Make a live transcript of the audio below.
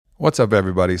What's up,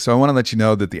 everybody? So I want to let you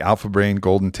know that the Alpha Brain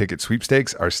Golden Ticket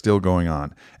Sweepstakes are still going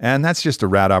on. And that's just a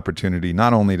rad opportunity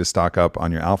not only to stock up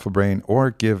on your Alpha Brain or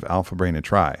give Alpha Brain a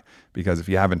try. Because if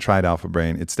you haven't tried Alpha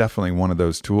Brain, it's definitely one of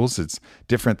those tools. It's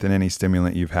different than any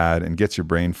stimulant you've had and gets your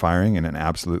brain firing in an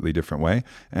absolutely different way.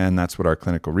 And that's what our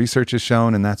clinical research has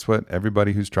shown. And that's what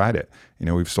everybody who's tried it. You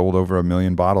know, we've sold over 1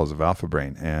 million bottles of Alpha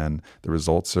Brain and the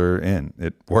results are in.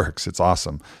 It works. It's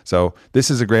awesome. So this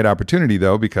is a great opportunity,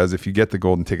 though, because if you get the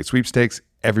Golden Ticket Sweepstakes,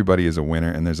 everybody is a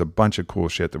winner. And there's a bunch of cool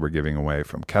shit that we're giving away,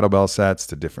 from kettlebell sets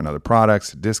to different other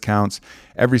products, to discounts.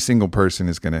 Every single person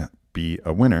is going to be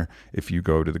a winner if you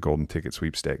go to the Golden Ticket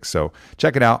Sweepstakes. So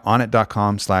check it out,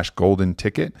 onnit.com/golden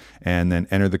ticket, and then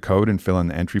enter the code and fill in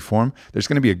the entry form. There's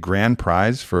going to be a grand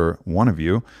prize for one of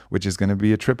you, which is going to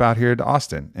be a trip out here to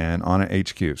Austin and Onnit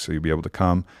HQ. So you'll be able to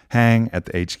come hang at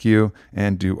the HQ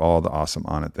and do all the awesome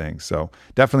Onnit things. So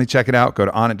definitely check it out. Go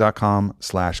to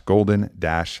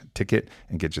onnit.com/golden-ticket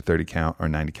and get your 30 count or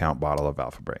 90 count bottle of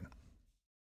Alpha Brain.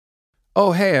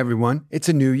 Oh, hey, everyone. It's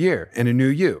a new year and a new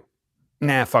you.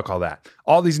 Nah, fuck all that.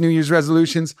 All these New Year's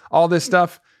resolutions, all this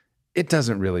stuff, it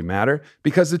doesn't really matter,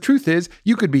 because the truth is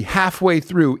you could be halfway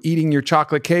through eating your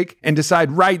chocolate cake and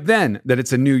decide right then that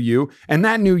it's a new you, and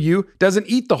that new you doesn't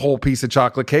eat the whole piece of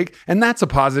chocolate cake, and that's a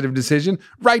positive decision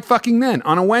right fucking then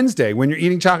on a Wednesday when you're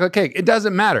eating chocolate cake. It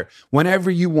doesn't matter.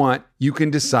 Whenever you want, you can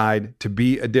decide to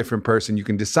be a different person. You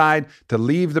can decide to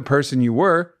leave the person you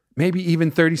were, maybe even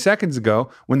 30 seconds ago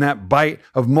when that bite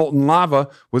of molten lava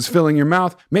was filling your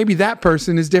mouth. Maybe that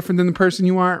person is different than the person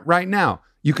you are right now.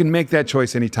 You can make that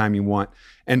choice anytime you want.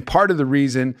 And part of the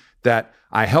reason that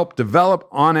I helped develop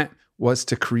Onnit was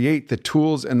to create the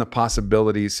tools and the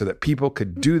possibilities so that people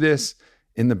could do this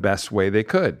in the best way they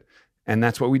could. And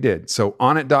that's what we did. So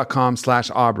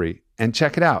onnit.com/Aubrey and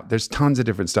check it out. There's tons of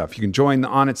different stuff. You can join the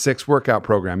Onnit 6 workout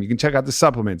program. You can check out the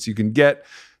supplements. You can get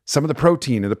some of the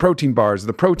protein or the protein bars or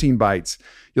the protein bites.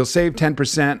 You'll save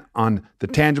 10% on the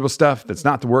tangible stuff that's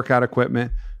not the workout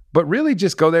equipment, but really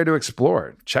just go there to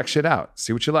explore. Check shit out.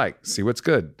 See what you like. See what's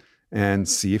good. And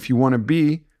see if you want to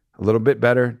be a little bit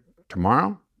better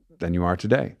tomorrow than you are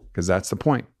today, because that's the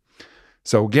point.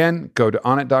 So again, go to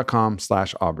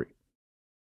onnit.com/Aubrey.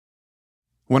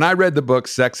 When I read the book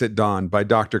Sex at Dawn by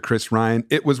Dr. Chris Ryan,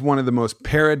 it was one of the most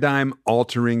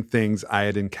paradigm-altering things I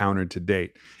had encountered to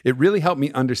date. It really helped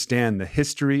me understand the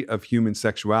history of human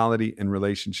sexuality and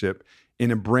relationship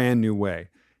in a brand new way.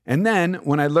 And then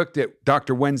when I looked at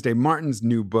Dr. Wednesday Martin's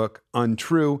new book,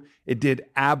 Untrue, it did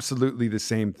absolutely the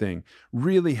same thing,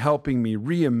 really helping me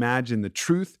reimagine the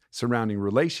truth surrounding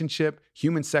relationship,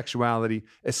 human sexuality,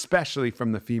 especially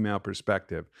from the female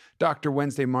perspective. Dr.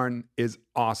 Wednesday Martin is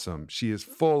awesome. She is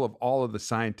full of all of the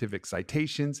scientific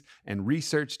citations and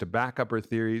research to back up her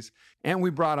theories. And we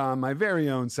brought on my very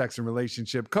own sex and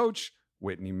relationship coach,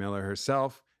 Whitney Miller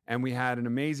herself, and we had an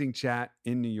amazing chat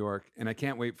in New York, and I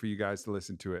can't wait for you guys to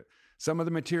listen to it. Some of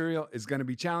the material is going to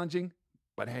be challenging,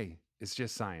 but hey, it's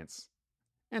just science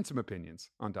and some opinions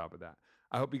on top of that.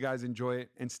 I hope you guys enjoy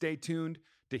it, and stay tuned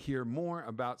to hear more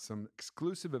about some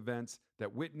exclusive events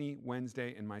that Whitney,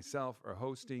 Wednesday, and myself are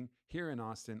hosting here in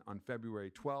Austin on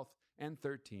February 12th and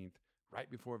 13th,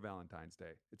 right before Valentine's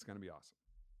Day. It's going to be awesome.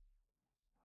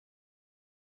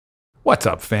 What's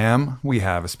up, fam? We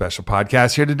have a special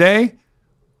podcast here today.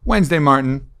 Wednesday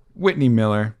Martin, Whitney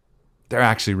Miller. They're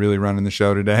actually really running the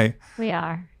show today. We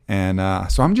are. And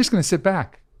so I'm just going to sit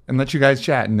back and let you guys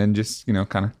chat and then just,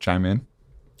 kind of chime in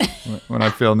when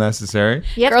I feel necessary.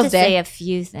 You have Girls' to Day. say a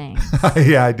few things.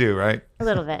 Yeah, I do, right? A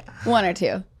little bit. One or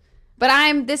two. But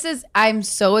I'm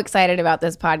so excited about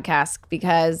this podcast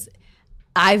because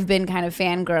I've been kind of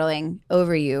fangirling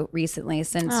over you recently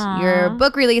since your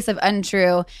book release of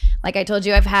Untrue. Like I told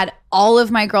you, I've had all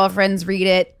of my girlfriends read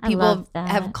it. I People love that.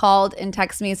 have called and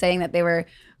texted me saying that they were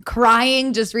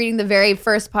crying just reading the very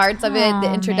first parts of it,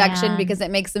 the introduction, man. because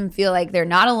it makes them feel like they're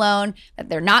not alone, that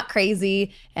they're not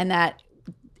crazy, and that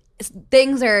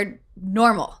things are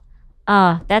normal.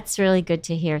 Oh, that's really good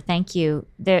to hear. Thank you.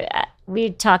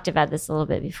 We talked about this a little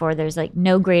bit before. There's like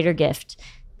no greater gift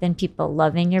than people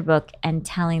loving your book and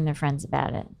telling their friends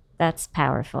about it. That's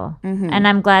powerful. Mm-hmm. And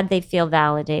I'm glad they feel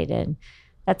validated.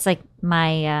 That's like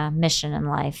my mission in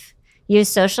life. Use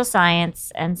social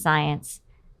science and science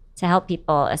to help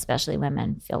people, especially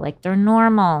women, feel like they're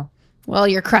normal. Well,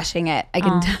 you're crushing it. I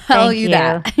can tell thank you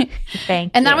that.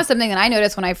 Thank And you. that was something that I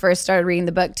noticed when I first started reading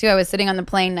the book too. I was sitting on the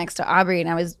plane next to Aubrey and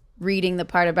I was reading the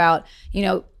part about,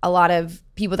 a lot of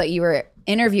people that you were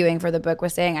interviewing for the book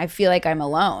was saying, I feel like I'm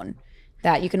alone.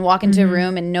 That you can walk into a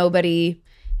room and nobody,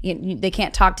 they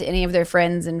can't talk to any of their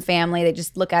friends and family. They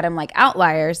just look at them like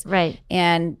outliers. Right.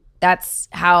 And that's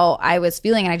how I was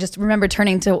feeling. And I just remember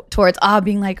turning towards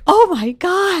being like, oh my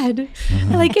God.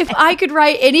 Like if I could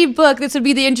write any book, this would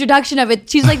be the introduction of it.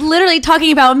 She's like literally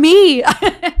talking about me.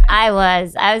 I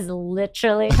was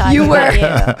literally talking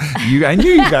about you. I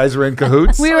knew you guys were in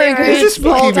cahoots. We were in Is cahoots this the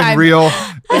book whole even time. real?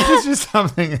 Is this just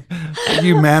something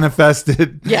you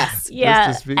manifested? Yes. Yeah,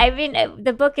 to speak? I mean,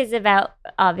 the book is about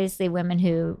obviously women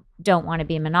who don't want to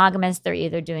be monogamous. They're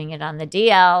either doing it on the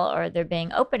DL or they're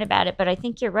being open about it. But I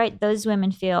think you're right. Those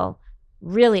women feel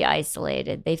really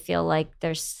isolated. They feel like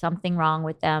there's something wrong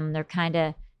with them. They're kind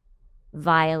of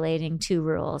violating two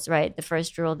rules, right? The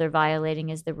first rule they're violating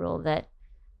is the rule that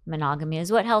monogamy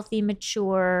is what healthy,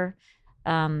 mature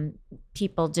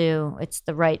people do. It's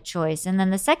the right choice. And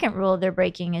then the second rule they're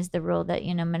breaking is the rule that,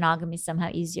 monogamy is somehow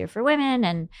easier for women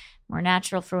and more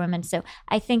natural for women. So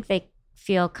I think they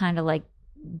feel kind of like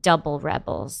double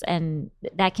rebels, and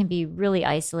that can be really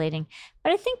isolating.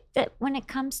 But I think that when it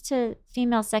comes to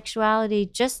female sexuality,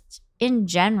 just in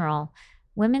general,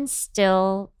 women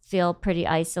still feel pretty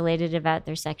isolated about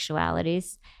their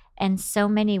sexualities. And so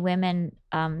many women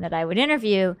that I would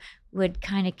interview would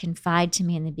kind of confide to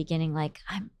me in the beginning, like,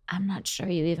 I'm not sure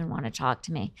you even want to talk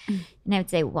to me. And I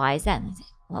would say, why is that? And they'd say,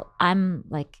 well,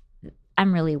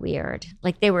 I'm really weird.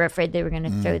 Like they were afraid they were going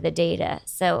to throw the data.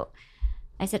 So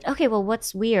I said, okay, well,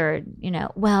 what's weird?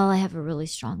 Well, I have a really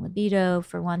strong libido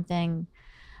for one thing.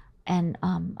 And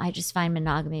I just find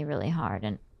monogamy really hard.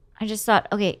 And I just thought,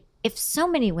 okay, if so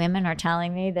many women are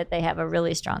telling me that they have a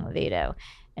really strong libido,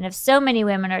 and if so many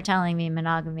women are telling me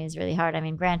monogamy is really hard, I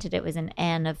mean, granted, it was an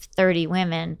N of 30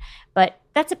 women, but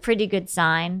that's a pretty good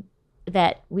sign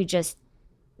that we just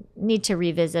need to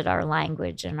revisit our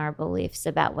language and our beliefs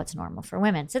about what's normal for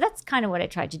women. So that's kind of what I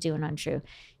tried to do in Untrue.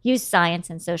 Use science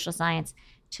and social science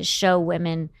to show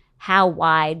women how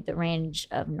wide the range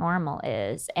of normal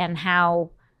is and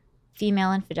how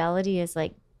female infidelity is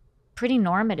like pretty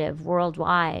normative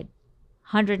worldwide.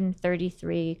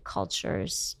 133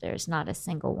 cultures, there's not a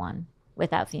single one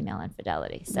without female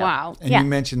infidelity. So, wow. And you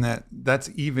mentioned that that's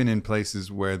even in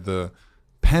places where the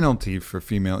penalty for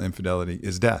female infidelity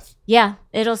is death. Yeah,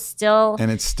 it'll still... And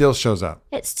it still shows up.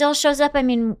 It still shows up. I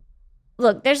mean,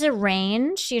 look, there's a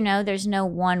range, there's no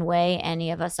one way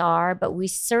any of us are, but we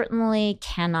certainly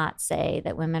cannot say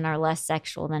that women are less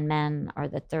sexual than men or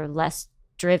that they're less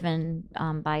driven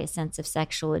by a sense of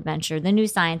sexual adventure. The new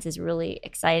science is really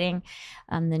exciting.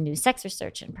 The new sex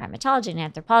research in primatology and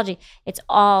anthropology, it's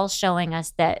all showing us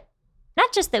that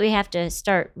not just that we have to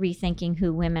start rethinking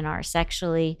who women are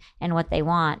sexually and what they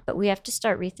want, but we have to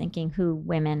start rethinking who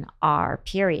women are,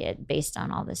 period, based on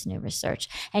all this new research.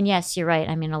 And yes, you're right.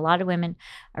 I mean, a lot of women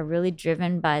are really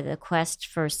driven by the quest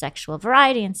for sexual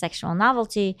variety and sexual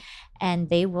novelty, and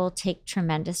they will take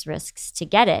tremendous risks to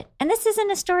get it. And this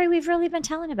isn't a story we've really been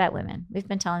telling about women. We've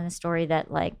been telling the story that,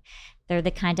 like, they're the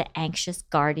kind of anxious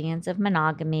guardians of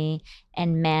monogamy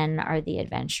and men are the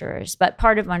adventurers. But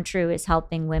part of Untrue is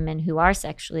helping women who are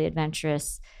sexually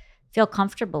adventurous feel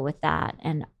comfortable with that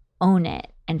and own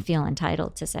it and feel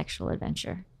entitled to sexual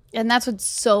adventure. And that's what's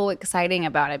so exciting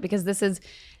about it, because this is,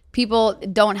 people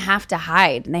don't have to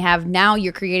hide. And they have, now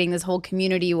you're creating this whole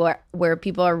community where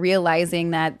people are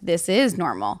realizing that this is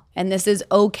normal and this is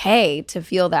okay to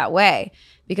feel that way.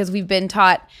 Because we've been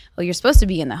taught, well, you're supposed to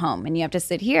be in the home and you have to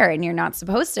sit here and you're not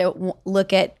supposed to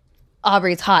look at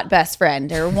Aubrey's hot best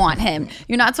friend or want him.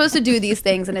 You're not supposed to do these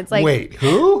things. And it's like, Wait,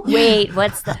 who? Wait,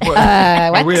 what's the... what?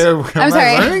 I'm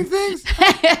sorry. learning things?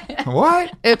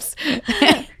 What? Oops.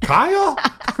 Kyle?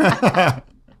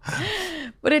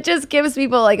 But it just gives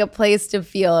people like a place to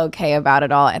feel okay about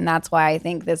it all. And that's why I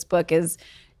think this book is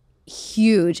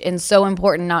huge and so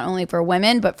important, not only for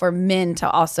women, but for men to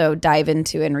also dive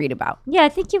into and read about. Yeah, I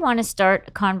think you want to start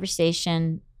a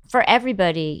conversation for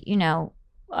everybody.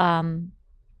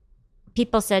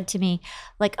 People said to me,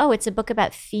 like, oh, it's a book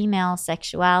about female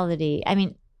sexuality. I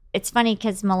mean, it's funny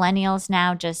because millennials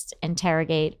now just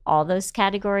interrogate all those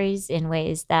categories in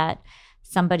ways that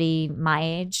somebody my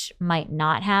age might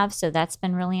not have. So that's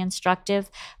been really instructive.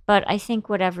 But I think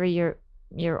whatever your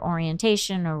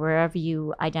orientation or wherever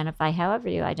you identify, however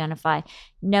you identify,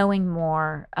 knowing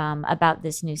more about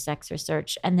this new sex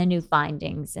research and the new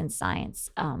findings in science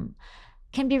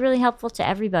can be really helpful to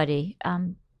everybody.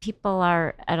 People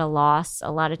are at a loss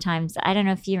a lot of times. I don't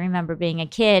know if you remember being a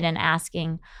kid and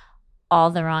asking all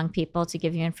the wrong people to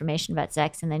give you information about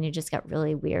sex, and then you just got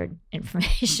really weird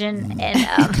information.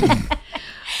 And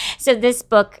so this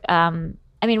book,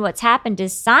 what's happened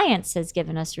is science has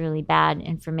given us really bad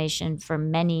information for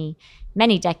many,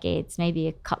 many decades, maybe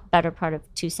a better part of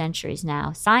 2 centuries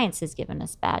now. Science has given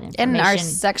us bad information. And our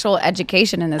sexual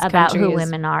education in this about country who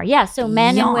women are. Yeah, so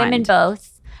men and women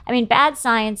both I mean, bad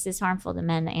science is harmful to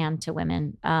men and to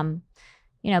women.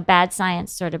 Bad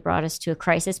science sort of brought us to a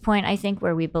crisis point, I think,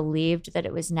 where we believed that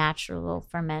it was natural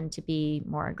for men to be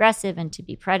more aggressive and to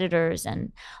be predators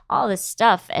and all this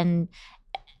stuff. And,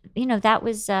 that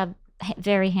was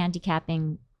very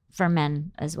handicapping for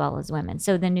men as well as women.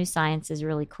 So the new science is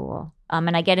really cool.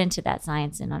 And I get into that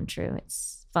science in Untrue.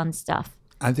 It's fun stuff.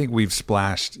 I think we've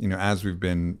splashed, as we've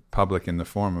been public in the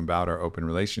forum about our open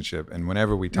relationship. And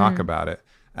whenever we talk about it,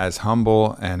 as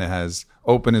humble and as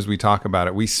open as we talk about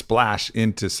it, we splash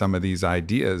into some of these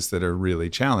ideas that are really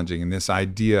challenging. And this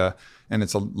idea, and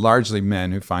it's largely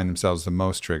men who find themselves the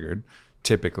most triggered,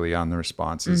 typically on the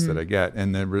responses that I get.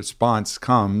 And the response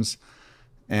comes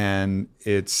and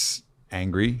it's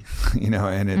angry,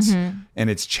 and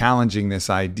it's challenging this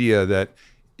idea that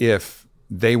if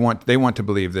they want to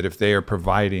believe that if they are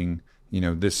providing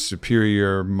this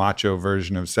superior macho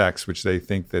version of sex, which they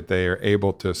think that they are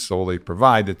able to solely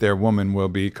provide, that their woman will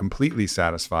be completely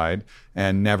satisfied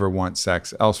and never want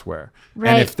sex elsewhere.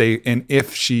 Right. And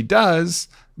if she does,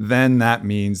 then that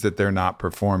means that they're not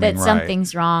performing that right.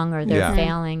 something's wrong or they're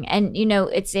failing. And,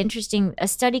 it's interesting. A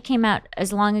study came out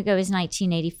as long ago as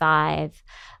 1985.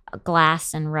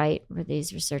 Glass and Wright were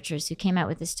these researchers who came out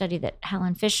with a study that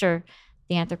Helen Fisher,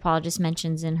 the anthropologist,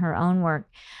 mentions in her own work.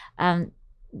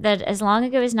 That as long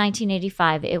ago as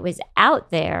 1985, it was out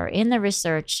there in the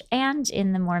research and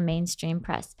in the more mainstream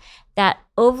press that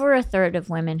over a third of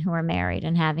women who are married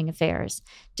and having affairs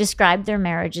described their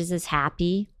marriages as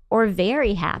happy or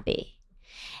very happy.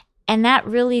 And that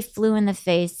really flew in the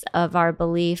face of our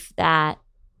belief that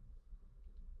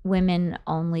women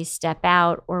only step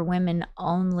out or women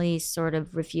only sort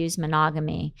of refuse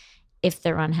monogamy if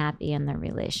they're unhappy in their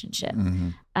relationship.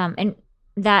 And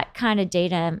that kind of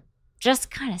data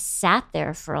just kind of sat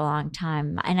there for a long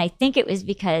time. And I think it was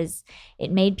because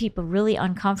it made people really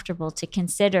uncomfortable to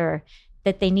consider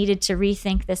that they needed to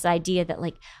rethink this idea that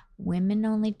women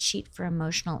only cheat for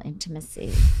emotional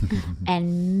intimacy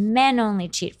and men only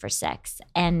cheat for sex.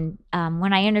 And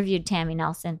when I interviewed Tammy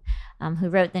Nelson, who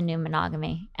wrote The New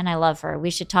Monogamy, and I love her,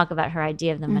 we should talk about her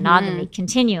idea of the monogamy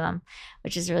continuum,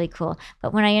 which is really cool.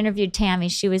 But when I interviewed Tammy,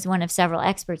 she was one of several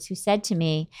experts who said to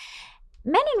me,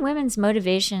 men and women's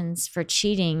motivations for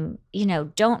cheating,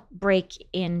 don't break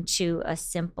into a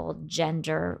simple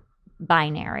gender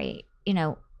binary.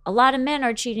 A lot of men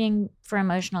are cheating for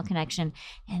emotional connection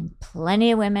and plenty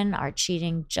of women are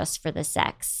cheating just for the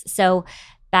sex. So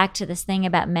back to this thing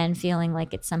about men feeling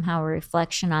like it's somehow a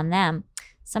reflection on them.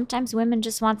 Sometimes women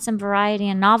just want some variety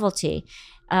and novelty.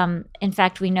 In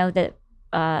fact, we know that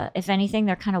if anything,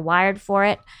 they're kind of wired for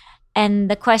it.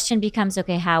 And the question becomes,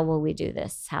 okay, how will we do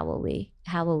this? How will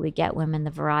we get women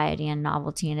the variety and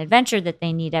novelty and adventure that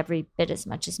they need every bit as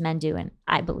much as men do, and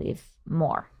I believe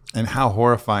more. And how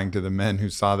horrifying to the men who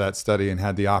saw that study and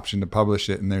had the option to publish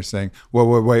it, and they're saying,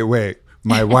 "Whoa, wait.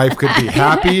 My wife could be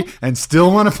happy and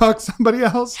still want to fuck somebody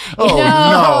else? Oh,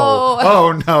 no.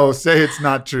 Oh, no. Say it's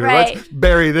not true. Right. Let's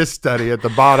bury this study at the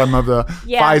bottom of the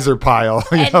Pfizer pile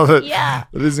that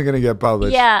isn't going to get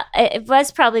published." Yeah, it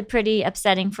was probably pretty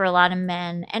upsetting for a lot of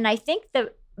men. And I think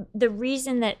the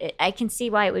reason that I can see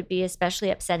why it would be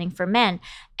especially upsetting for men,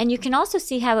 and you can also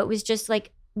see how it was just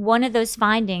one of those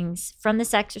findings from the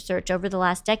sex research over the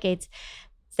last decades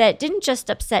that didn't just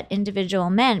upset individual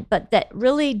men, but that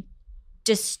really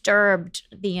disturbed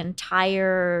the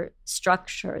entire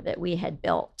structure that we had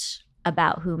built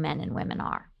about who men and women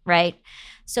are, right?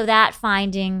 So that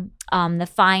finding, the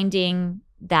finding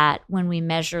that when we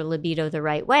measure libido the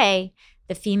right way,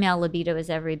 the female libido is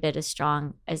every bit as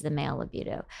strong as the male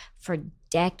libido. For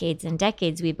decades and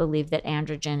decades, we believed that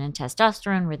androgen and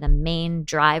testosterone were the main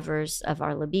drivers of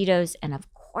our libidos. And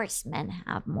of course, men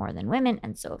have more than women.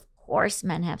 And so, of course,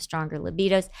 men have stronger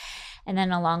libidos. And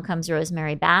then along comes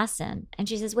Rosemary Basson. And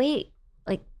she says, wait,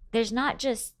 there's not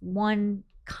just one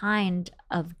kind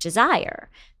of desire.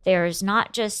 There's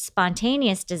not just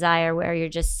spontaneous desire where you're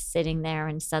just sitting there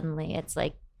and suddenly it's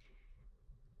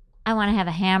I want to have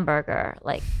a hamburger.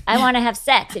 I want to have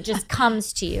sex. It just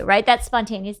comes to you, right? That's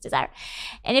spontaneous desire.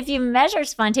 And if you measure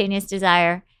spontaneous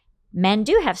desire, men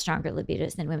do have stronger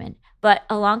libidos than women. But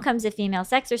along comes a female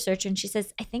sex researcher and she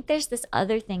says, I think there's this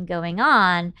other thing going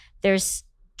on. There's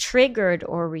triggered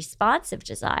or responsive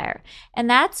desire. And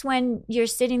that's when you're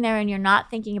sitting there and you're not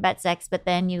thinking about sex, but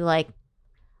then you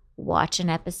watch an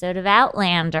episode of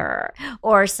Outlander,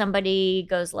 or somebody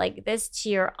goes like this to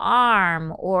your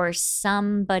arm, or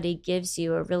somebody gives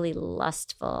you a really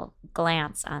lustful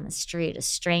glance on the street, a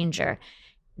stranger.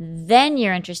 Then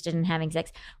you're interested in having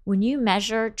sex. When you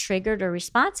measure triggered or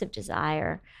responsive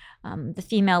desire, the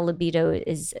female libido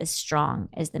is as strong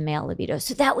as the male libido.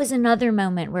 So that was another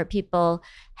moment where people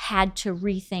had to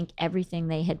rethink everything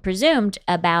they had presumed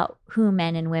about who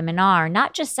men and women are,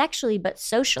 not just sexually, but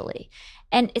socially.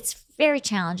 And it's very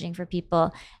challenging for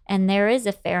people. And there is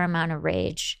a fair amount of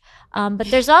rage.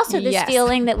 But there's also this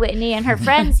feeling that Whitney and her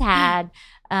friends had,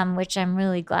 which I'm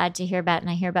really glad to hear about. And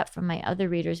I hear about from my other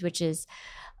readers, which is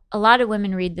a lot of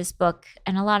women read this book,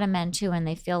 and a lot of men too, and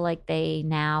they feel like they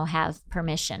now have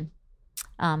permission,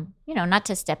 not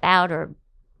to step out or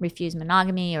refuse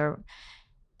monogamy,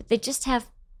 but they just have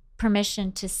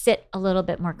permission to sit a little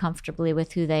bit more comfortably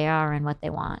with who they are and what they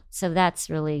want. So that's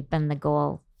really been the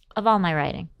goal of all my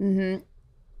writing. Mm-hmm.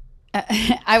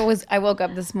 I woke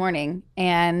up this morning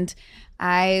and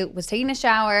I was taking a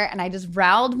shower and I just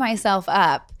riled myself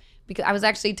up because I was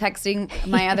actually texting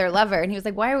my other lover, and he was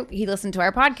like, he listened to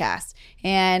our podcast,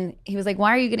 and he was like,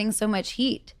 why are you getting so much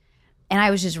heat? And I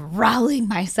was just riling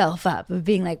myself up of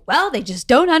being like, well, they just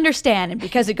don't understand. And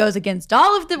because it goes against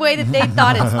all of the way that they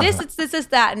thought it's this,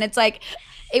 that. And it's like,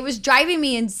 it was driving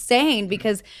me insane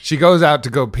because she goes out to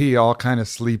go pee all kind of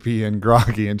sleepy and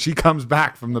groggy, and she comes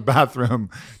back from the bathroom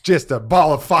just a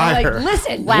ball of fire. Like,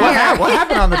 listen, wow. What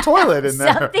happened on the toilet in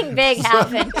there? Something big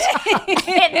happened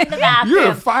in the bathroom.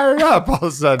 You're fired up all of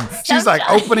a sudden. She's like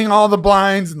opening all the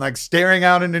blinds and like staring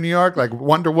out into New York like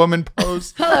Wonder Woman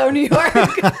pose. Hello, New York.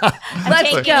 I'm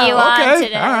taking you on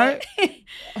today. All right.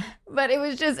 But it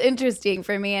was just interesting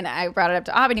for me, and I brought it up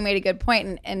to Ab, and he made a good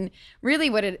point. And really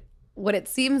what it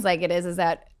seems like it is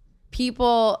that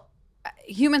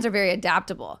humans are very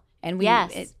adaptable, and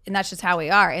and that's just how we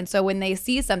are. And so when they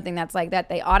see something that's like that,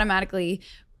 they automatically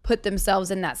put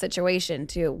themselves in that situation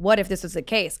to, what if this was the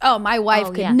case? Oh, my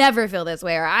wife could never feel this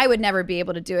way, or I would never be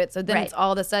able to do it. So then it's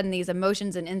all of a sudden these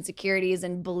emotions and insecurities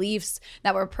and beliefs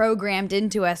that were programmed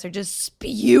into us are just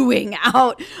spewing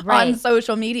out on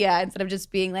social media, instead of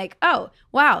just being like, oh,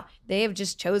 wow, they have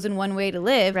just chosen one way to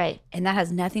live. Right. And that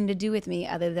has nothing to do with me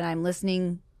other than I'm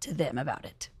listening to them about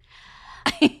it.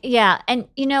 Yeah. And,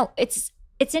 it's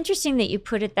interesting that you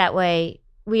put it that way.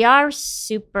 We are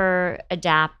super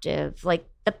adaptive. Like,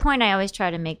 the point I always try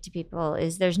to make to people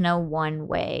is there's no one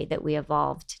way that we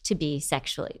evolved to be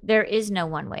sexually. There is no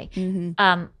one way.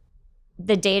 Mm-hmm.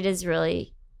 The data is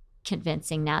really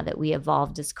convincing now that we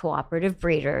evolved as cooperative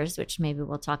breeders, which maybe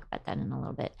we'll talk about that in a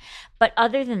little bit. But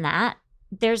other than that,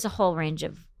 there's a whole range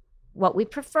of what we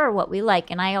prefer, what we like.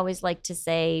 And I always like to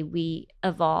say we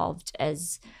evolved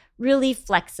as really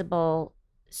flexible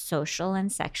social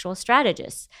and sexual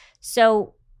strategists.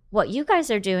 So what you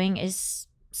guys are doing is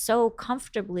so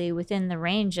comfortably within the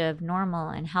range of normal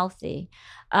and healthy,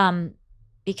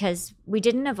 because we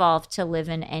didn't evolve to live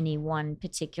in any one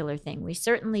particular thing. We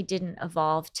certainly didn't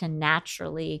evolve to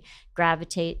naturally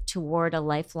gravitate toward a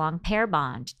lifelong pair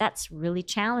bond. That's really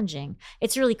challenging.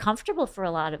 It's really comfortable for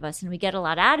a lot of us, and we get a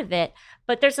lot out of it,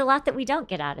 but there's a lot that we don't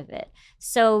get out of it.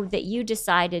 So that you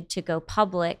decided to go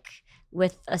public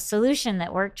with a solution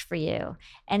that worked for you,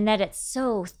 and that it's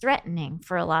so threatening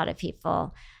for a lot of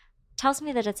people, tells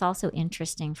me that it's also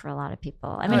interesting for a lot of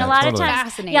people. I mean, a lot of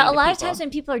times, of times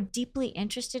when people are deeply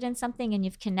interested in something and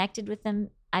you've connected with them,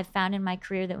 I've found in my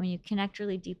career that when you connect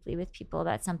really deeply with people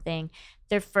about something,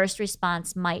 their first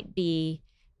response might be,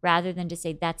 rather than to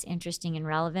say that's interesting and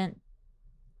relevant,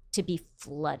 to be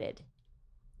flooded.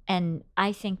 And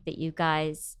I think that you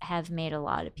guys have made a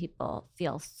lot of people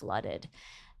feel flooded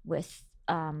with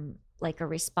like a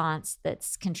response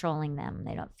that's controlling them.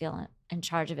 They don't feel in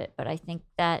charge of it. But I think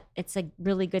that it's a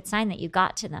really good sign that you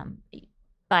got to them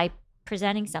by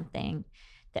presenting something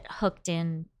that hooked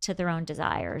in to their own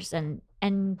desires and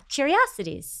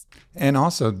curiosities. And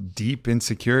also deep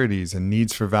insecurities and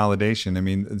needs for validation. I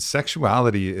mean,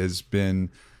 sexuality has been,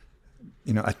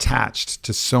 attached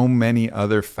to so many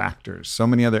other factors, so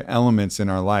many other elements in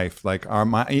our life. Like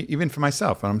even for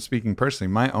myself, and I'm speaking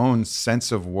personally, my own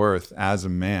sense of worth as a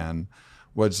man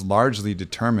was largely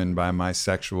determined by my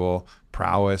sexual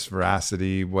prowess,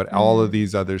 veracity, all of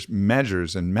these other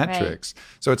measures and metrics. Right.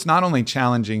 So it's not only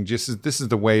challenging just as this is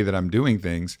the way that I'm doing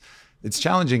things, it's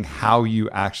challenging how you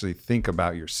actually think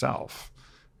about yourself,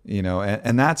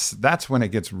 and that's when it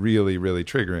gets really, really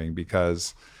triggering,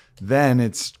 because then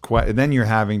then you're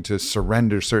having to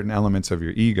surrender certain elements of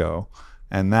your ego,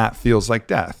 and that feels like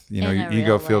death. Your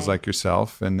ego feels like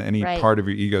yourself, and any part of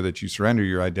your ego that you surrender,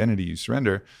 your identity you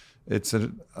surrender, it's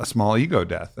a small ego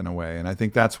death in a way. And I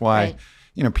think that's why,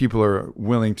 people are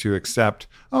willing to accept,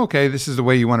 okay, this is the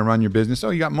way you want to run your business. Oh,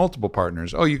 you got multiple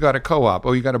partners. Oh, you got a co-op.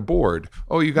 Oh, you got a board.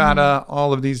 Oh, you got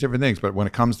all of these different things. But when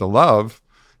it comes to love,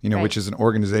 which is an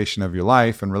organization of your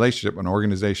life, and relationship, an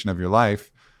organization of your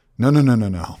life,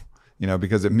 no.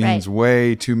 because it means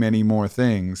way too many more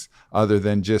things other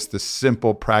than just the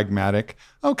simple pragmatic,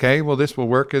 okay, well, this will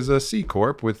work as a C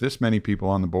Corp with this many people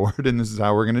on the board, and this is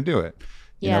how we're going to do it.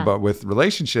 But with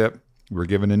relationship, we're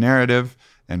given a narrative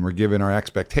and we're given our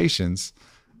expectations.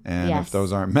 And if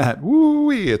those aren't met,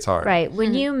 woo-wee, it's hard. Right.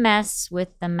 When you mess with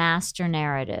the master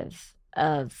narrative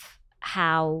of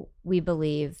how we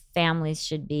believe families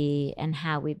should be and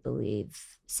how we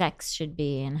believe sex should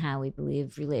be and how we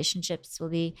believe relationships will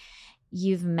be,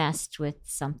 you've messed with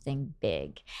something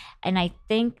big. And I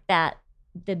think that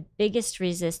the biggest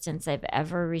resistance I've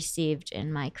ever received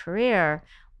in my career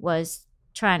was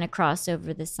trying to cross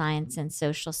over the science and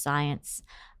social science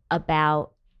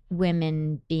about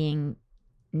women being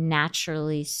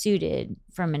naturally suited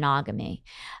for monogamy.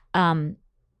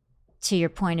 To your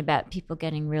point about people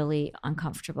getting really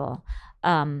uncomfortable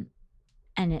and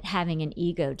it having an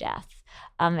ego death.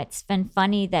 It's been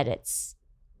funny that it's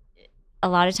a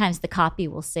lot of times the copy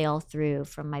will sail through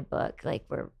from my book. Like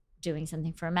we're doing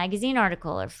something for a magazine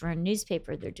article or for a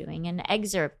newspaper, they're doing an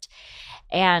excerpt.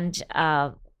 And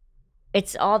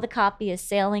it's all the copy is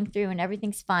sailing through and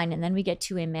everything's fine. And then we get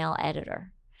to a male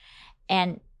editor.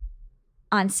 And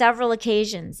on several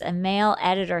occasions, a male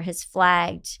editor has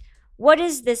flagged, what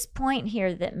is this point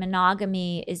here that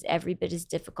monogamy is every bit as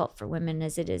difficult for women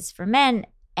as it is for men,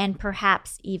 and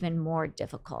perhaps even more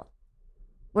difficult?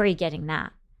 Where are you getting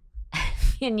that?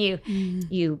 And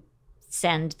you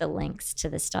send the links to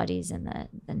the studies and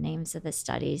the names of the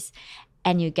studies,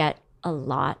 and you get a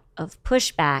lot of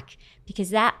pushback because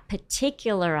that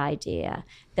particular idea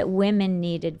that women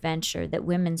need adventure, that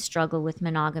women struggle with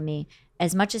monogamy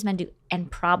as much as men do,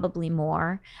 and probably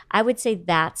more, I would say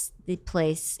that's the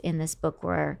place in this book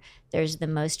where there's the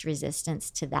most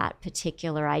resistance to that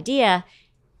particular idea.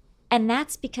 And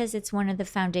that's because it's one of the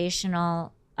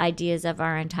foundational ideas of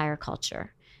our entire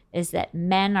culture, is that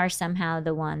men are somehow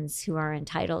the ones who are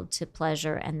entitled to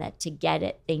pleasure and that to get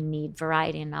it, they need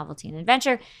variety and novelty and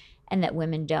adventure, and that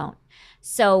women don't.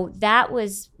 So that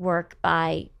was work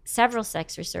by several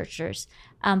sex researchers.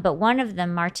 But one of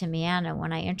them, Marta Miano,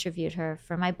 when I interviewed her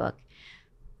for my book,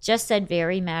 just said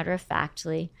very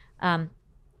matter-of-factly,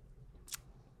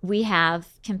 we have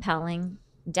compelling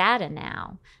data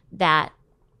now that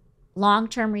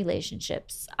long-term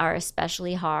relationships are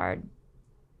especially hard,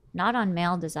 not on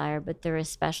male desire, but they're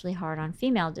especially hard on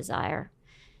female desire,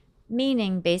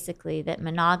 meaning basically that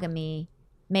monogamy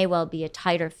may well be a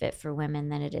tighter fit for women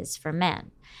than it is for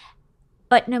men.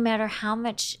 But no matter how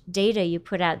much data you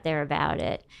put out there about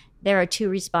it, there are two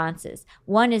responses.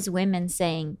 One is women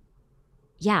saying,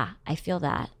 yeah, I feel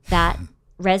that. That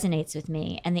resonates with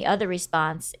me. And the other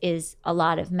response is a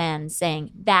lot of men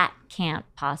saying, that can't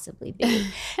possibly be.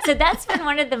 So that's been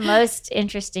one of the most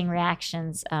interesting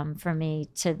reactions for me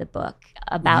to the book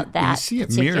about that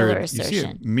particular assertion. You see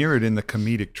it mirrored in the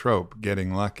comedic trope,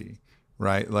 getting lucky,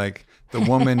 right? Like the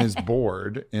woman is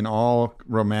bored in all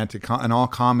romantic, in all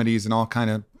comedies and all kind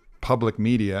of public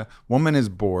media. Woman is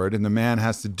bored and the man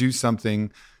has to do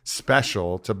something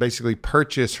special to basically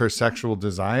purchase her sexual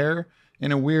desire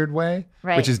in a weird way,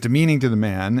 which is demeaning to the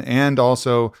man and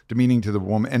also demeaning to the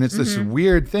woman. And it's this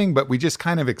weird thing, but we just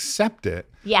kind of accept it.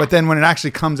 Yeah. But then when it actually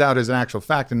comes out as an actual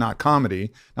fact and not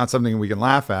comedy, not something we can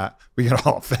laugh at, we get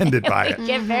all offended by it.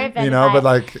 Get very offended but by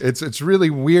like it's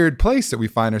really weird place that we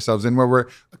find ourselves in where we're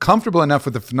comfortable enough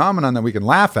with the phenomenon that we can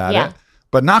laugh at it,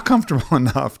 but not comfortable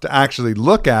enough to actually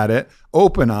look at it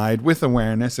open-eyed with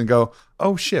awareness and go,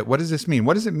 oh shit, what does this mean?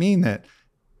 What does it mean that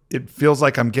it feels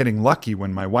like I'm getting lucky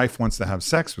when my wife wants to have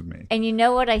sex with me? And you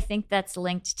know what I think that's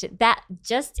linked to? That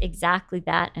just exactly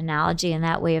that analogy and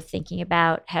that way of thinking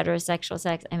about heterosexual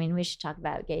sex. I mean, we should talk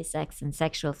about gay sex and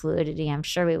sexual fluidity. I'm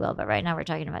sure we will, but right now we're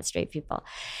talking about straight people.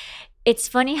 It's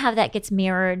funny how that gets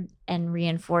mirrored and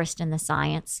reinforced in the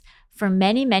science. For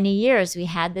many, many years, we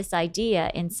had this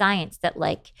idea in science that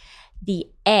like the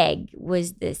egg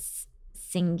was this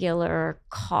singular,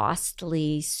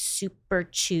 costly, super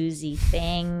choosy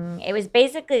thing. It was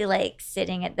basically like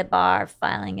sitting at the bar,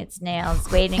 filing its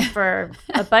nails, waiting for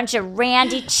a bunch of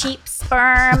randy, cheap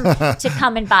sperm to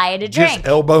come and buy it a drink. Just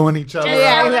elbowing each other.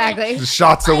 Yeah, exactly. Just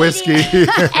shots of whiskey.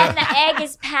 And the egg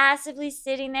is passively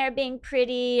sitting there being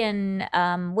pretty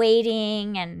and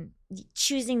waiting and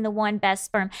choosing the one best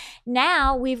sperm.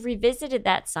 Now we've revisited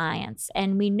that science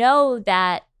and we know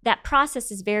that that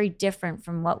process is very different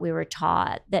from what we were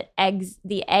taught, that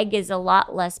the egg is a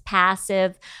lot less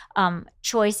passive,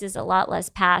 choice is a lot less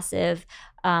passive.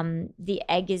 The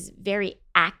egg is very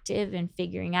active in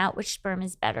figuring out which sperm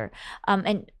is better.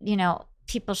 And,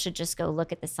 people should just go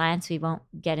look at the science. We won't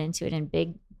get into it in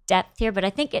big depth here, but I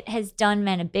think it has done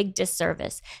men a big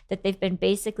disservice that they've been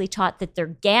basically taught that their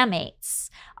gametes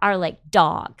are like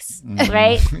dogs,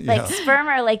 right? Yeah. Like sperm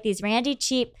are like these randy,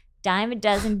 cheap, dime a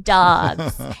dozen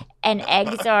dogs, and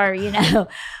eggs are,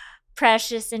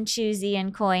 precious and choosy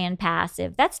and coy and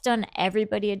passive. That's done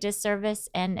everybody a disservice.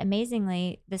 And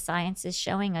amazingly, the science is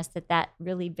showing us that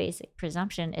really basic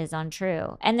presumption is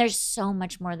untrue. And there's so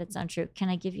much more that's untrue. Can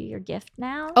I give you your gift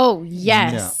now? Oh,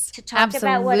 yes. To talk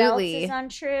about what else is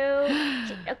untrue?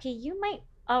 Okay, you might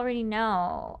already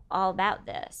know all about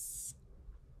this.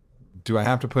 Do I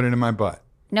have to put it in my butt?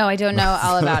 No, I don't know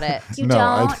all about it. You No,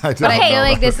 don't? I don't. But I feel know.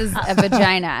 like this is a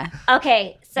vagina.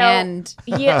 Okay, so And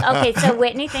so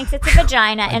Whitney thinks it's a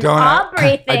vagina, and don't Aubrey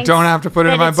have, thinks I don't have to put it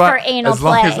that in my it's butt. for anal as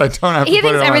long play. as I don't have to he put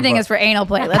it thinks in everything my is for anal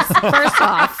play. Let's first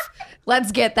off,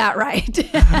 let's get that right.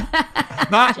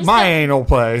 butt. Not my anal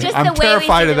play. just I'm the way we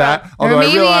terrified do of it. that. Or Although I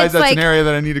maybe realize it's that's like- an area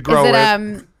that I need to grow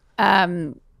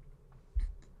with.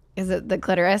 Is it the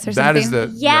clitoris or That something? is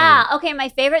the Yeah. Okay. My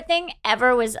favorite thing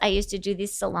ever was I used to do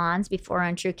these salons before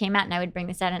Untrue came out, and I would bring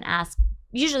this out and ask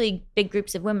usually big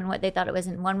groups of women what they thought it was.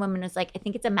 And one woman was like, I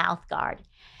think it's a mouth guard.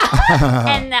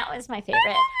 And that was my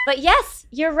favorite. But yes,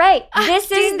 you're right. This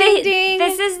ding, is ding, ding.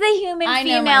 this is the human I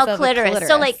know female myself a clitoris. So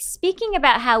clitoris. like speaking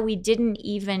about how we didn't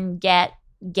even get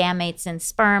gametes and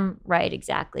sperm right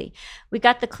exactly. We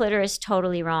got the clitoris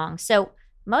totally wrong. So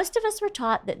most of us were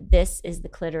taught that this is the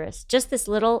clitoris, just this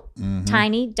little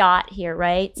tiny dot here,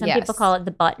 right? Some people Yes. call it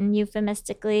the button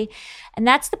euphemistically. And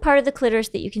that's the part of the clitoris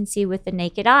that you can see with the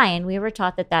naked eye. And we were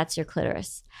taught that that's your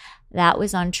clitoris. That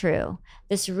was untrue.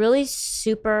 This really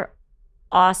super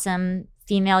awesome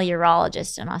female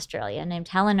urologist in Australia named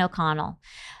Helen O'Connell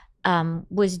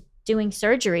was doing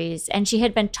surgeries. And she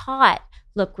had been taught,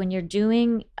 look, when you're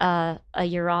doing a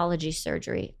urology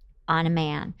surgery on a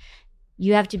man,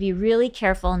 you have to be really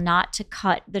careful not to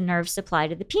cut the nerve supply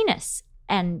to the penis.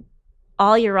 And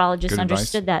all urologists Good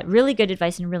understood that. Really good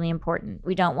advice and really important.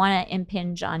 We don't want to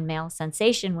impinge on male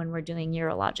sensation when we're doing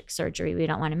urologic surgery. We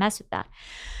don't want to mess with that.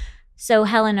 So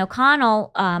Helen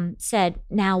O'Connell said,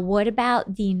 now what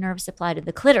about the nerve supply to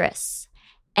the clitoris?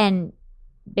 And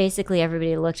basically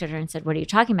everybody looked at her and said, what are you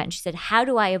talking about? And she said, how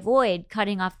do I avoid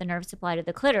cutting off the nerve supply to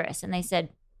the clitoris? And they said,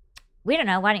 we don't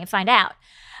know. Why don't you find out?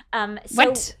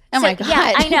 What? Oh my God.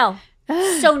 Yeah, I know.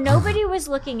 So nobody was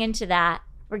looking into that.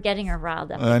 We're getting her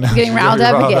riled up. I know. Getting riled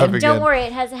up again. Don't worry,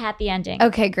 it has a happy ending.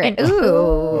 Okay, great. And-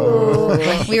 Ooh.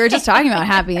 We were just talking about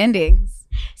happy endings.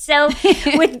 So,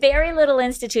 with very little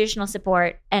institutional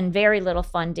support and very little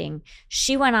funding,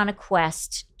 she went on a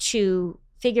quest to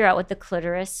figure out what the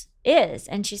clitoris is.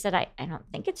 And she said, I don't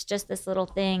think it's just this little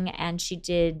thing. And she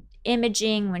did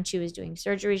imaging. When she was doing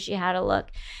surgery, she had a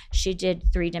look. She did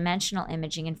 3-dimensional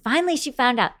imaging. And finally, she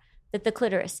found out that the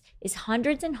clitoris is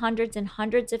hundreds and hundreds and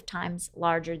hundreds of times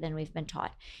larger than we've been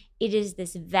taught. It is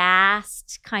this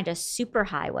vast kind of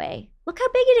superhighway. Look how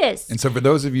big it is. And so, for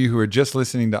those of you who are just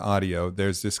listening to audio,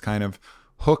 there's this kind of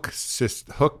hook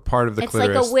part of the It's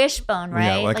clitoris. like a wishbone, right?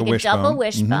 Yeah, like a double wishbone.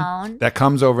 wishbone. That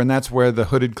comes over, and that's where the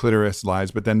hooded clitoris lies.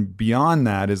 But then beyond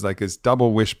that is like this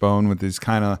double wishbone with these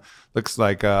kind of looks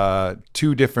like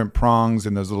 2 different prongs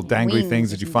and those little dangly Wings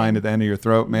things or that you find at the end of your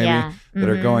throat, maybe Yeah. that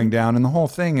are going down. And the whole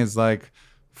thing is like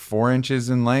 4 inches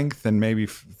in length and maybe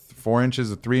 4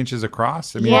 inches or 3 inches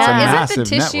across. I mean, it's a Yeah. Isn't massive the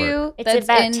tissue network. It's that's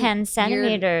about in 10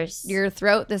 centimeters. Your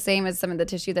throat the same as some of the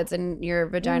tissue that's in your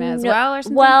vagina as well, or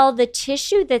something? Well, the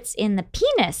tissue that's in the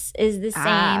penis is the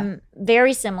Ah. same,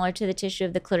 very similar to the tissue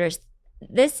of the clitoris.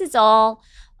 This is all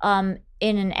in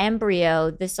an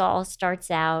embryo. This all starts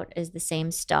out as the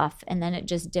same stuff, and then it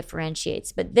just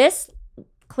differentiates. But this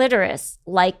clitoris,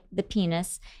 like the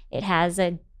penis, it has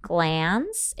a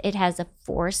glans, it has a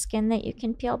foreskin that you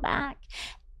can peel back.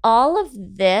 All of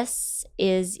this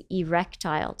is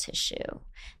erectile tissue.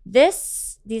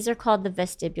 These are called the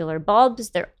vestibular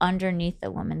bulbs. They're underneath the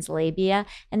woman's labia.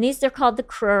 And these are called the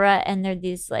crura, and they're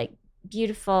these like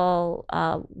beautiful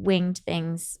winged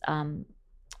things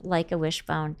like a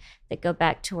wishbone that go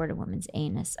back toward a woman's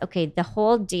anus. Okay, the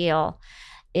whole deal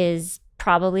is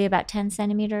probably about 10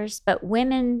 centimeters, but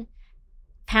women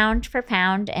pound for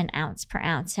pound and ounce per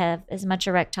ounce have as much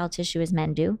erectile tissue as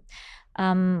men do.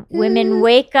 Women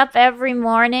wake up every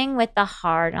morning with the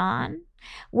hard on.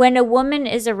 When a woman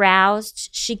is aroused,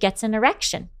 she gets an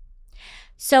erection.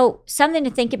 So something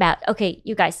to think about. Okay,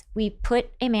 you guys, we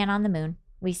put a man on the moon.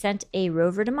 We sent a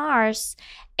rover to Mars,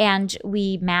 and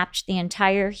we mapped the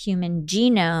entire human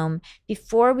genome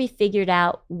before we figured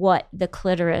out what the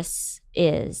clitoris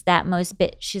is, that most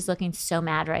bit. She's looking so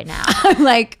mad right now. I'm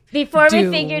like, Before we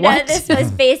do figured what? out this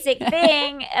most basic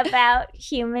thing about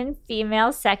human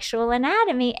female sexual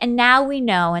anatomy. And now we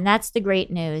know, and that's the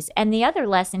great news. And the other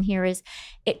lesson here is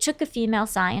it took a female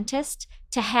scientist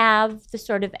to have the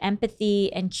sort of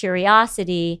empathy and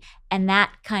curiosity and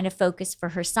that kind of focus for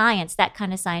her science, that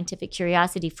kind of scientific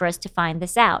curiosity for us to find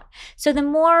this out. So the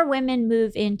more women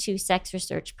move into sex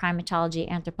research, primatology,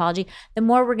 anthropology, the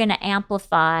more we're going to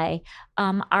amplify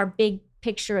our big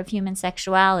picture of human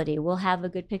sexuality. We'll have a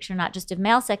good picture not just of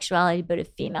male sexuality, but of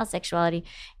female sexuality.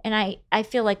 And I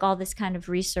feel like all this kind of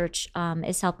research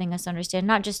is helping us understand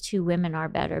not just who women are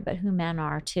better, but who men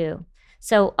are too.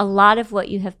 So a lot of what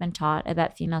you have been taught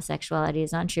about female sexuality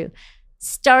is untrue.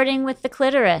 Starting with the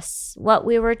clitoris, what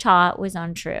we were taught was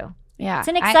untrue. Yeah. It's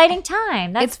an exciting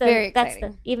time. It's very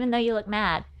exciting. Even though you look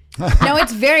mad. No,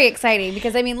 it's very exciting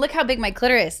because I mean, look how big my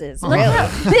clitoris is. Really, how-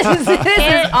 this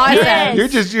is awesome.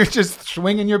 You're just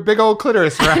swinging your big old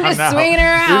clitoris around just now. swinging it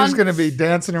around. You're just gonna be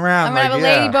dancing around. I'm gonna have a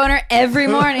lady boner every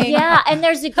morning. Yeah, and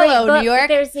there's a great Hello, book. New York.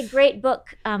 There's a great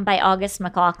book by August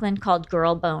McLaughlin called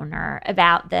Girl Boner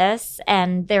about this.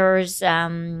 And there's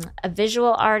a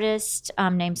visual artist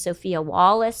named Sophia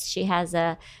Wallace. She has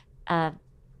a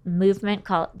movement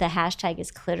called, the hashtag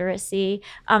is cliteracy.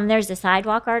 There's a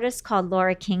sidewalk artist called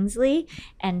Laura Kingsley,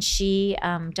 and she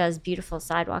does beautiful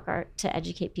sidewalk art to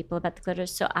educate people about the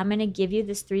clitoris. So I'm going to give you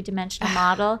this 3-dimensional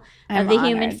model I'm of the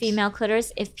human honored. female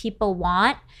clitoris. If people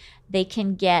want, they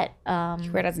can get Wear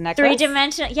it as a necklace.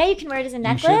 3-dimensional. Yeah, you can wear it as a You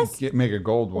necklace. should make a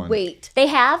gold one. Wait. They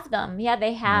have them. Yeah,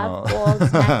 they have Oh.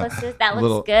 gold necklaces. That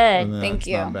looks good. No, Thank it's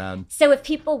you. Not bad. So if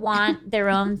people want their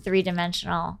own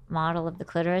 3-dimensional model of the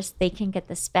clitoris, they can get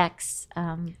the specs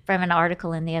from an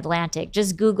article in The Atlantic.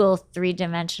 Just Google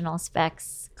 3-dimensional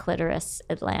specs clitoris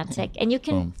Atlantic, and you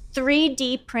can Boom.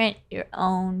 3D print your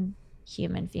own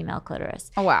human female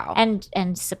clitoris, Oh wow.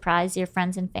 and surprise your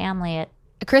friends and family at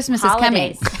Christmas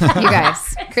holidays. is coming, you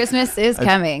guys. Christmas is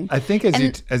coming. I think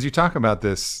as you talk about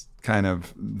this kind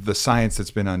of the science that's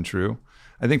been untrue,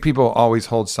 I think people always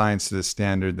hold science to the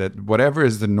standard that whatever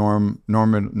is the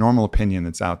normal opinion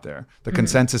that's out there, the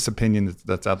consensus opinion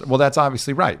that's out there. Well, that's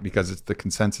obviously right because it's the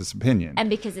consensus opinion, and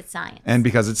because it's science, and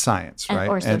because it's science, And- right?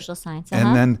 or social science.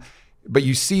 And then, but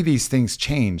you see these things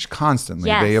change constantly.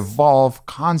 Yes. They evolve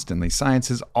constantly.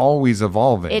 Science is always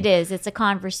evolving. It is. It's a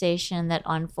conversation that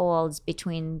unfolds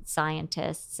between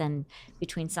scientists and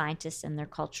their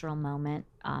cultural moment.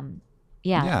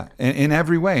 Yeah, in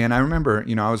every way. And I remember,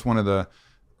 I was one of the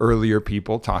earlier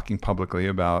people talking publicly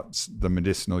about the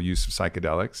medicinal use of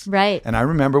psychedelics. Right. And I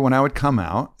remember when I would come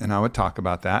out and I would talk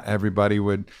about that, everybody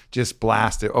would just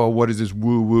blast it. Oh, what is this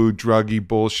woo-woo, druggy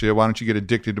bullshit? Why don't you get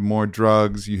addicted to more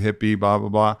drugs, you hippie, blah, blah,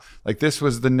 blah. Like this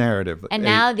was the narrative. And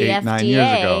now the 9 years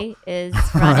FDA ago. is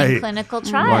running Right. clinical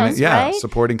trials, right?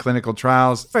 Supporting clinical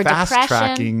trials, For fast depression.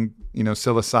 tracking,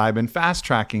 psilocybin, fast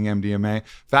tracking MDMA,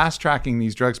 fast tracking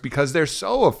these drugs because they're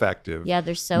so effective. Yeah,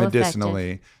 they're so medicinally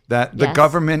effective. that the Yes.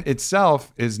 government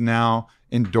itself is now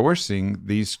endorsing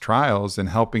these trials and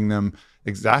helping them,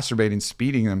 exacerbating,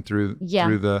 speeding them through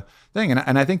the thing.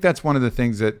 And I think that's one of the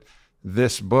things that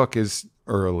this book is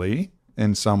early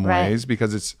in some Right. ways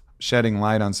because it's shedding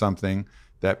light on something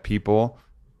that people,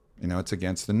 it's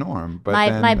against the norm. But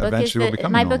then my book is eventually will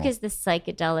become my normal. book is the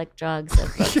psychedelic drugs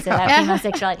of books about female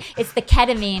sexuality. It's the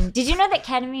ketamine. Did you know that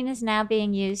ketamine is now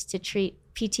being used to treat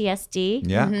PTSD?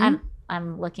 Yeah.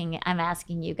 I'm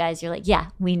asking you guys. You're like,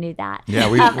 yeah, we knew that. Yeah,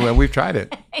 we've tried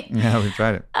it. Yeah, we've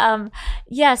tried it.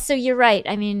 Yeah, so you're right.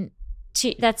 I mean,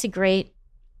 that's a great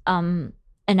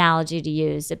analogy to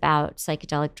use about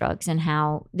psychedelic drugs and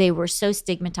how they were so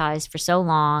stigmatized for so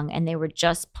long and they were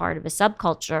just part of a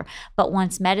subculture. But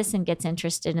once medicine gets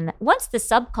interested in that, once the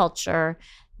subculture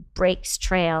breaks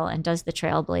trail and does the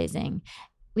trailblazing,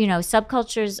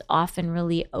 subcultures often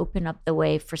really open up the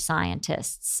way for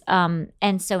scientists.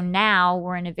 And so now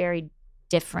we're in a very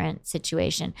different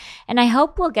situation. And I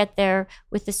hope we'll get there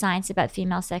with the science about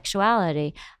female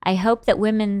sexuality. I hope that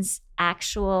women's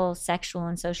actual sexual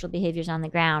and social behaviors on the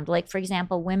ground, like, for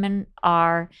example, women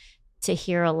are, to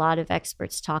hear a lot of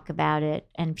experts talk about it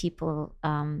and people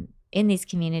in these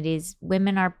communities,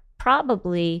 women are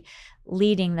probably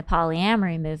leading the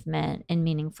polyamory movement in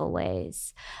meaningful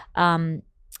ways.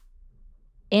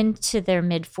 Into their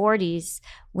mid-40s,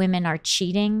 women are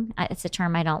cheating. It's a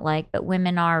term I don't like, but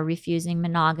women are refusing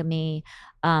monogamy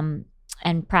and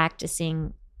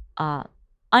practicing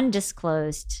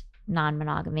undisclosed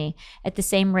non-monogamy at the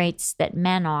same rates that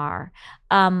men are.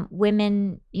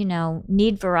 Women,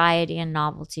 need variety and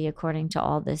novelty according to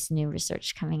all this new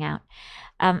research coming out.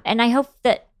 And I hope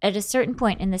that at a certain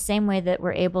point, in the same way that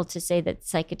we're able to say that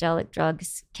psychedelic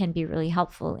drugs can be really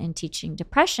helpful in teaching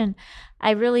depression,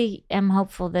 I really am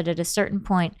hopeful that at a certain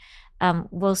point,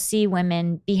 we'll see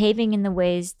women behaving in the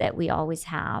ways that we always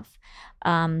have,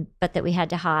 but that we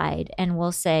had to hide. And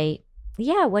we'll say,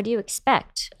 yeah, what do you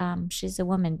expect? She's a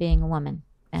woman being a woman.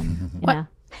 And,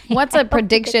 What's a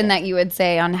prediction that you would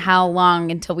say on how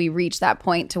long until we reach that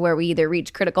point to where we either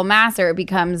reach critical mass or it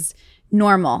becomes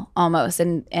normal almost,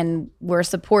 and we're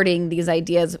supporting these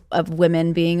ideas of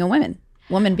women being a woman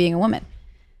being a woman?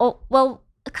 Oh, well,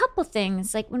 a couple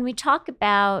things. Like when we talk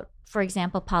about, for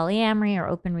example, polyamory or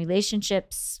open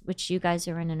relationships, which you guys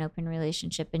are in an open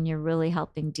relationship and you're really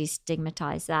helping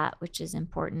destigmatize that, which is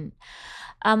important.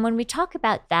 When we talk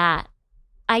about that,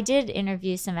 I did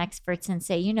interview some experts and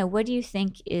say, what do you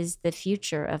think is the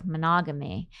future of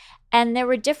monogamy? And there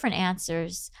were different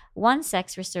answers. One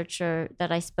sex researcher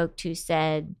that I spoke to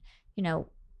said,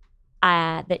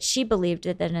 that she believed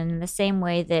that in the same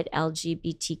way that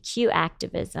LGBTQ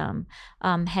activism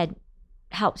had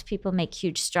helped people make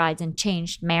huge strides and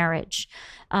changed marriage,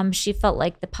 she felt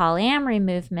like the polyamory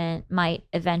movement might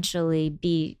eventually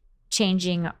be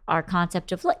changing our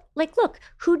concept of look,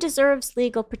 who deserves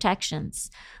legal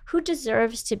protections? Who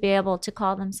deserves to be able to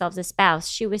call themselves a spouse?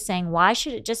 She was saying, why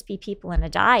should it just be people in a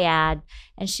dyad?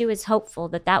 And she was hopeful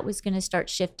that that was going to start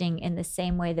shifting in the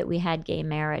same way that we had gay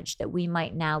marriage, that we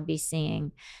might now be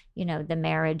seeing, the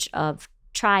marriage of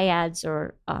triads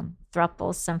or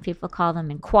thruples, some people call them,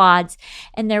 and quads.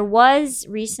 And there was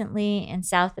recently in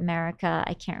South America,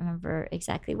 I can't remember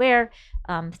exactly where,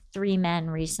 3 men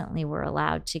recently were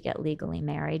allowed to get legally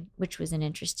married, which was an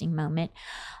interesting moment.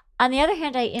 On the other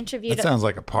hand, I interviewed... That sounds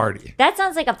like a party. That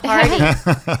sounds like a party.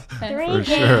 3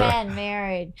 gay men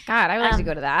married. God, I would like to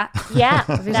go to that. Yeah.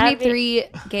 If there's only 3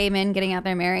 gay men getting out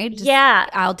there married, yeah,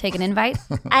 I'll take an invite.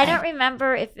 I don't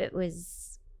remember if it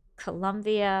was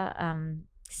Colombia,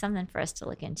 something for us to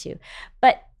look into.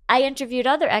 But I interviewed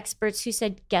other experts who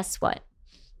said, guess what?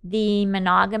 The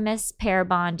monogamous pair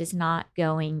bond is not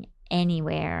going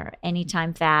anywhere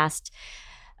anytime fast.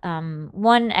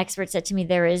 One expert said to me,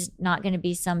 there is not going to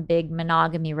be some big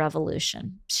monogamy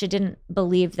revolution. She didn't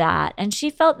believe that. And she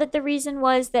felt that the reason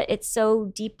was that it's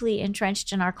so deeply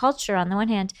entrenched in our culture on the one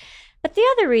hand. But the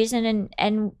other reason,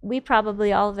 and we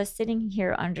probably all of us sitting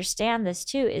here understand this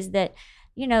too, is that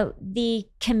the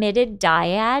committed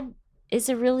dyad is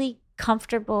a really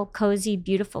comfortable, cozy,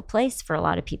 beautiful place for a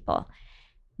lot of people.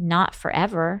 Not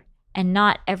forever and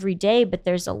not every day, but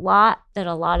there's a lot that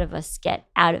a lot of us get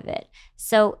out of it.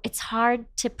 So it's hard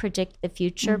to predict the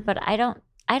future, but I don't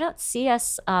see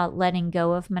us letting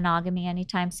go of monogamy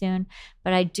anytime soon.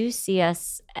 But I do see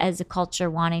us as a culture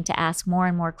wanting to ask more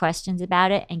and more questions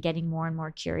about it and getting more and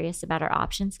more curious about our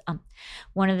options.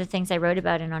 One of the things I wrote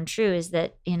about in Untrue is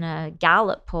that in a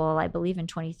Gallup poll, I believe in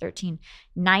 2013,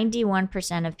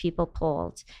 91% of people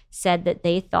polled said that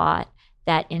they thought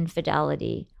that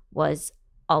infidelity was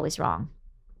always wrong,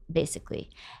 basically.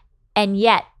 And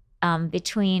yet,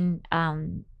 between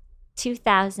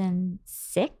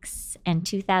 2006 and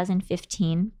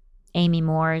 2015, Amy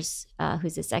Moores,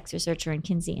 who's a sex researcher and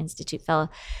Kinsey Institute fellow,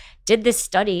 did this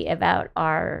study about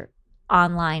our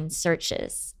online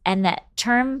searches, and that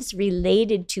terms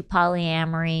related to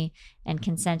polyamory and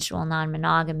consensual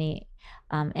non-monogamy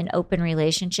and open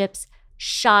relationships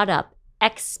shot up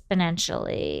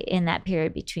exponentially in that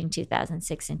period between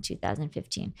 2006 and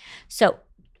 2015. So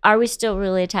are we still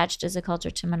really attached as a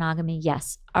culture to monogamy?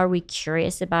 Yes. Are we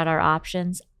curious about our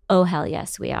options? Oh, hell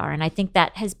yes, we are. And I think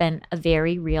that has been a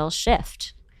very real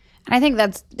shift. And I think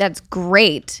that's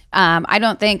great.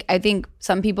 I think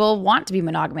some people want to be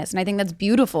monogamous, and I think that's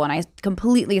beautiful, and I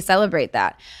completely celebrate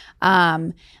that.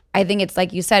 I think it's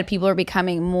like you said, people are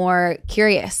becoming more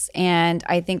curious, and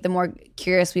I think the more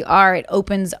curious we are, it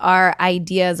opens our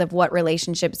ideas of what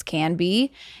relationships can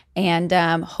be. And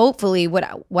hopefully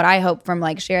what I hope from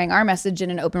like sharing our message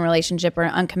in an open relationship or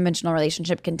an unconventional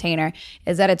relationship container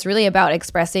is that it's really about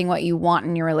expressing what you want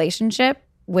in your relationship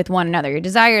with one another, your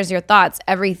desires, your thoughts,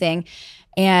 everything,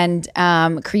 and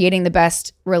creating the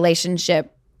best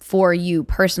relationship for you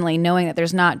personally, knowing that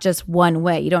there's not just one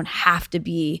way. You don't have to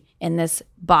be in this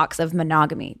box of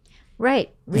monogamy.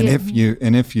 Right.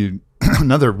 And if you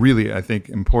another really, I think,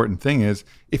 important thing is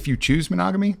if you choose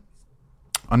monogamy,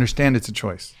 understand it's a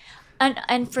choice.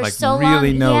 And for like so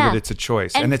really long, know yeah. that it's a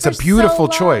choice, And and it's for a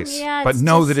beautiful so long, choice. yeah, but it's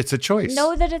know just- that it's a choice.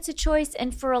 Know that it's a choice.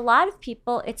 And for a lot of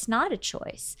people, it's not a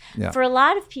choice. Yeah. For a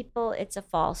lot of people, it's a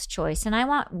false choice. And I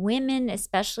want women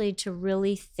especially to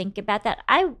really think about that.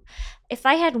 If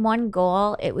I had one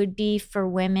goal, it would be for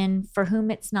women for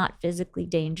whom it's not physically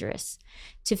dangerous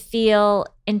to feel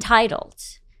entitled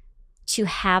to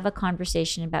have a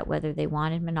conversation about whether they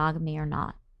wanted monogamy or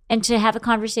not. And to have a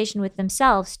conversation with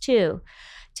themselves too.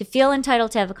 To feel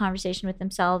entitled to have a conversation with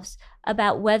themselves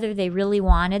about whether they really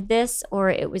wanted this or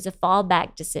it was a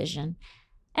fallback decision.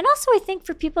 And also, I think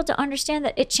for people to understand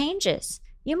that it changes.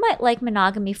 You might like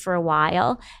monogamy for a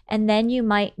while, and then you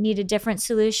might need a different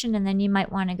solution, and then you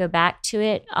might want to go back to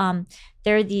it.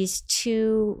 There are these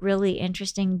two really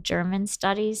interesting German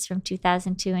studies from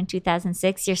 2002 and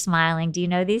 2006. You're smiling. Do you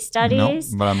know these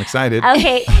studies? No, but I'm excited.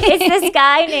 Okay, it's this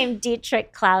guy named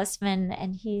Dietrich Klausmann,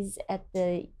 and he's at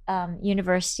the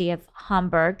University of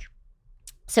Hamburg.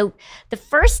 So the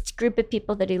first group of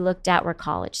people that he looked at were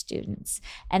college students.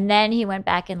 And then he went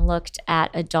back and looked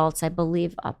at adults, I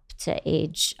believe up to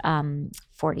age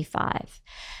 45.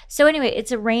 So anyway,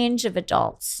 it's a range of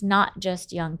adults, not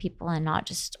just young people and not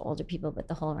just older people, but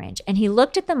the whole range. And he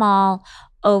looked at them all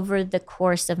over the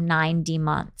course of 90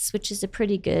 months, which is a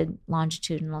pretty good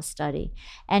longitudinal study.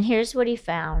 And here's what he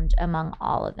found among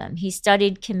all of them. He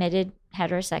studied committed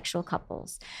heterosexual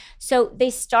couples. So they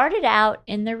started out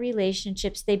in their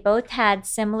relationships. They both had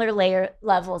similar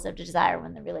levels of desire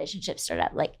when the relationship started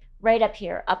out, like right up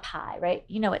here, up high, right?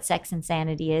 You know what sex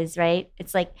insanity is, right?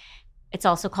 It's like, it's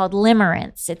also called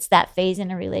limerence. It's that phase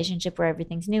in a relationship where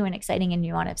everything's new and exciting and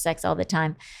you want to have sex all the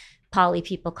time. Poly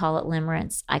people call it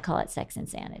limerence. I call it sex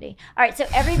insanity. All right, so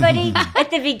everybody at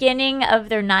the beginning of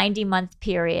their 90-month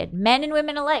period, men and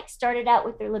women alike, started out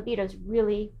with their libidos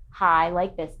really high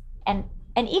like this and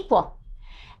equal.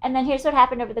 And then here's what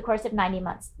happened over the course of 90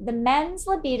 months. The men's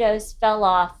libidos fell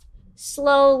off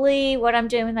slowly. What I'm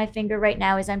doing with my finger right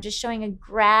now is I'm just showing a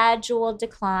gradual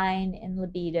decline in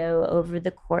libido over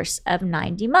the course of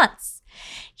 90 months.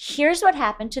 Here's what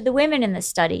happened to the women in this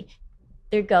study.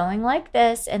 They're going like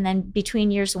this, and then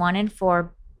between years 1 and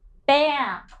 4,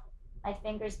 bam, my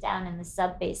finger's down in the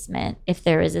sub-basement, if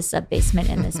there is a sub-basement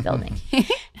in this building.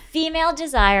 Female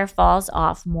desire falls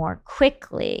off more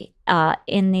quickly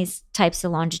in these types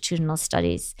of longitudinal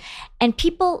studies. And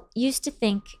people used to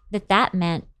think that that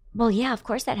meant, well, yeah, of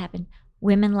course that happened.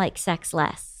 Women like sex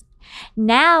less.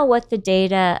 Now what the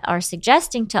data are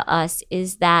suggesting to us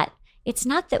is that it's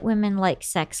not that women like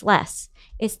sex less.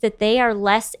 It's that they are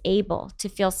less able to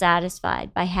feel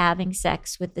satisfied by having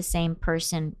sex with the same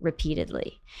person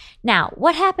repeatedly. Now,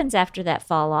 what happens after that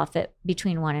fall off at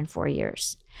between 1 and 4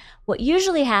 years? What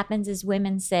usually happens is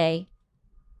women say,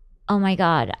 oh my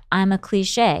God, I'm a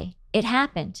cliche. It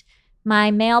happened. My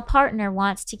male partner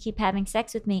wants to keep having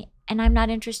sex with me, and I'm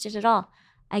not interested at all.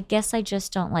 I guess I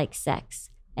just don't like sex.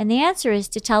 And the answer is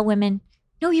to tell women,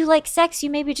 no, you like sex. You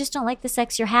maybe just don't like the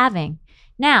sex you're having.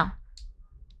 Now,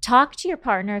 talk to your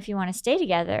partner if you want to stay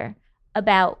together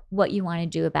about what you want to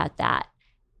do about that.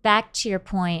 Back to your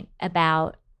point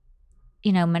about,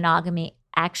 monogamy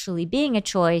actually being a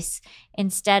choice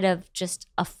instead of just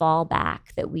a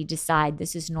fallback that we decide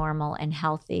this is normal and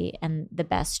healthy and the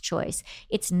best choice.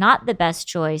 It's not the best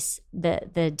choice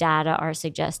that the data are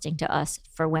suggesting to us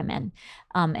for women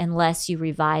unless you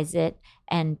revise it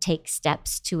and take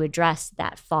steps to address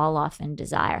that fall off in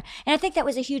desire. And I think that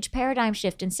was a huge paradigm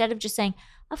shift. Instead of just saying,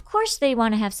 of course they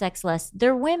want to have sex less.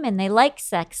 They're women. They like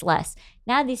sex less.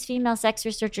 Now these female sex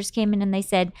researchers came in and they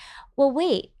said, well,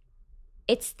 wait,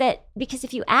 it's that because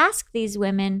if you ask these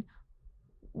women,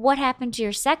 what happened to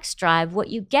your sex drive? What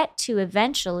you get to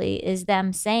eventually is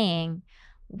them saying,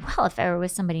 well, if I were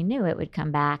with somebody new, it would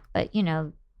come back. But,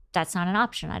 that's not an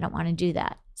option. I don't want to do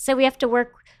that. So we have to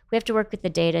work with the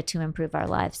data to improve our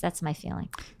lives. That's my feeling.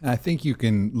 I think you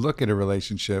can look at a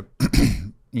relationship,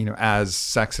 as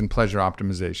sex and pleasure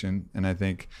optimization. And I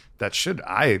think that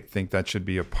should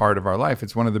be a part of our life.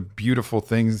 It's one of the beautiful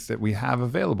things that we have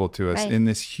available to us in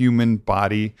this human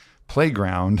body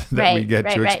playground that we get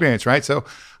to experience, right? So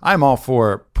I'm all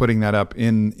for putting that up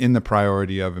in the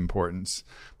priority of importance.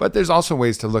 But there's also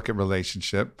ways to look at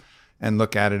relationship and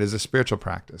look at it as a spiritual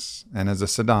practice and as a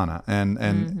sadhana.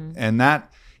 And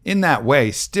that in that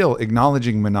way, still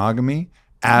acknowledging monogamy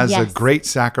as a great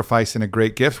sacrifice and a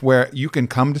great gift where you can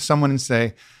come to someone and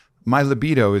say, my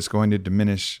libido is going to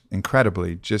diminish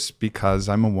incredibly just because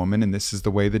I'm a woman and this is the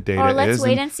way the data is. Or let's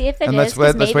wait and see if it is. Let's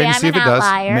wait and see if it does.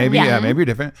 Maybe, maybe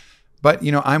different. But,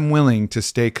 I'm willing to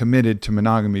stay committed to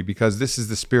monogamy because this is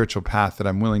the spiritual path that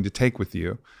I'm willing to take with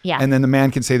you. Yeah. And then the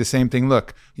man can say the same thing.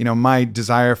 Look, my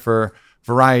desire for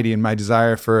variety and my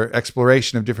desire for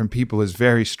exploration of different people is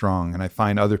very strong, and I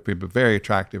find other people very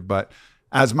attractive. But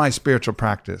as my spiritual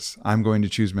practice, I'm going to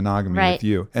choose monogamy Right. with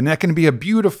you. And that can be a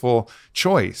beautiful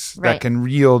choice Right. that can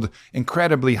yield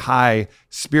incredibly high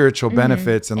spiritual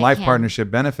benefits and It life can.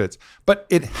 partnership benefits. But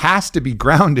it has to be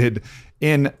grounded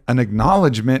in an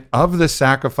acknowledgement of the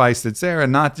sacrifice that's there,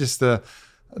 and not just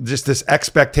this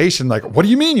expectation, like, what do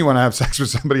you mean you want to have sex with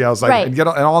somebody else? Like, Right. and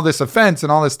all this offense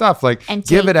and all this stuff. Like, And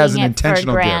give it as an taking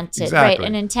intentional for gift. granted. Exactly. Right,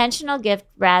 an intentional gift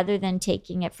rather than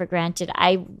taking it for granted.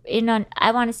 I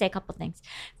want to say a couple things.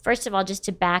 First of all, just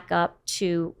to back up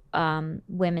to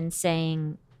women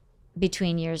saying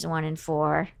between years 1 and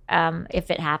 4, if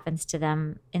it happens to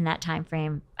them in that time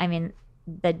frame. I mean,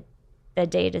 the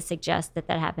data suggests that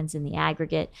happens in the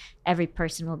aggregate. Every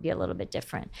person will be a little bit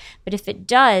different. But if it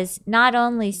does, not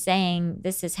only saying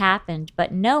this has happened,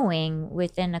 but knowing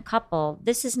within a couple,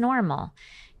 this is normal.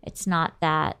 It's not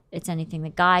that it's anything the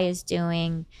guy is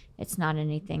doing. It's not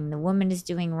anything the woman is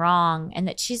doing wrong. And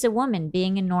that she's a woman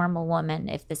being a normal woman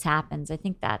if this happens. I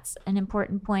think that's an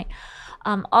important point.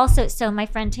 Also, so my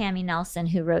friend Tammy Nelson,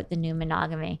 who wrote The New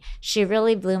Monogamy, she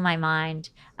really blew my mind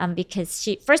because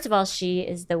first of all, she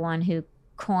is the one who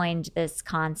coined this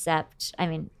concept. I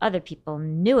mean, other people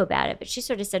knew about it, but she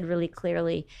sort of said really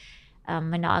clearly,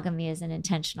 monogamy is an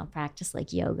intentional practice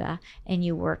like yoga, and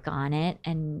you work on it,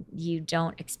 and you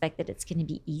don't expect that it's going to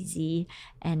be easy,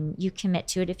 and you commit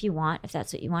to it if you want, if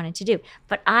that's what you wanted to do.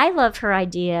 But I love her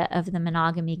idea of the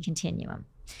monogamy continuum.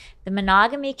 The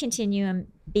monogamy continuum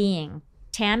being,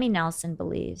 Tammy Nelson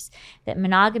believes that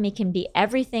monogamy can be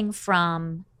everything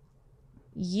from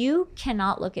you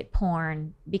cannot look at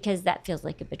porn because that feels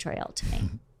like a betrayal to me,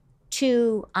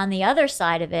 to on the other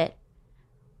side of it,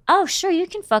 oh, sure, you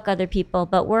can fuck other people,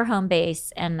 but we're home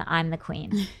base and I'm the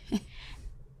queen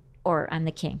or I'm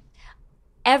the king.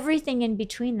 Everything in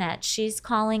between that, she's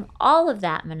calling all of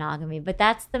that monogamy, but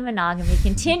that's the monogamy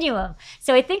continuum.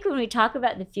 So I think when we talk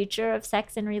about the future of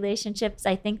sex and relationships,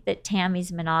 I think that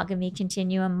Tammy's monogamy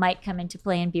continuum might come into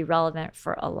play and be relevant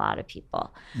for a lot of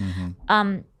people.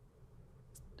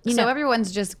 So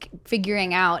everyone's just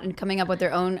figuring out and coming up with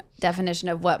their own definition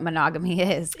of what monogamy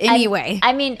is anyway.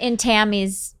 I mean, in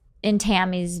Tammy's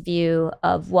view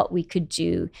of what we could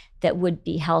do that would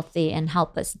be healthy and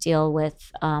help us deal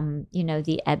with,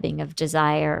 the ebbing of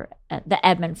desire, the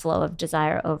ebb and flow of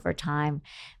desire over time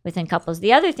within couples.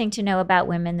 The other thing to know about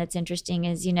women that's interesting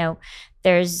is,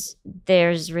 there's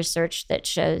research that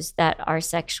shows that our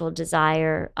sexual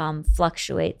desire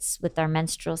fluctuates with our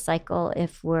menstrual cycle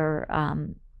if we're,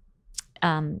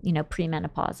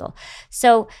 premenopausal.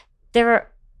 So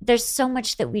there's so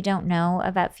much that we don't know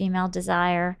about female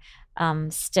desire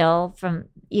still, from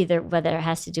either whether it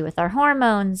has to do with our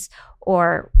hormones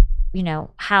or,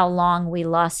 how long we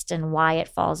lust and why it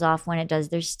falls off when it does.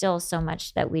 There's still so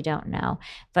much that we don't know.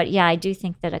 But yeah, I do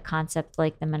think that a concept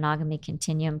like the monogamy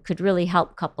continuum could really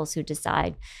help couples who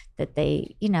decide that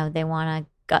they want to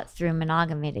gut through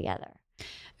monogamy together.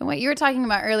 And what you were talking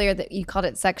about earlier, that you called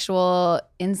it sexual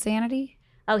insanity?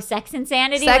 Oh, sex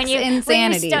insanity? Sex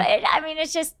insanity.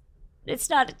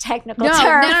 It's not a technical No,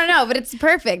 term. no, but it's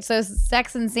perfect. So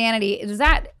sex insanity,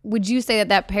 would you say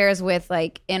that pairs with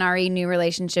like NRE, new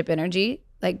relationship energy?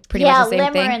 Like pretty much the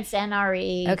same thing? limerence,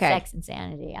 NRE, Okay. sex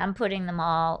insanity. I'm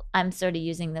sort of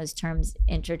using those terms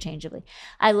interchangeably.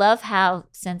 I love how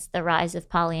since the rise of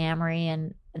polyamory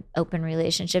and open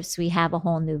relationships, we have a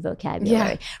whole new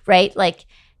vocabulary, right? Like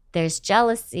there's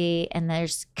jealousy and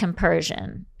there's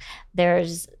compersion.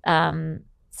 There's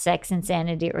sex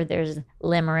insanity, or there's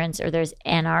limerence, or there's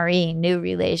NRE, new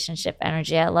relationship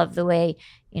energy. I love the way,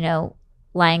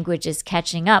 language is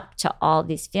catching up to all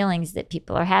these feelings that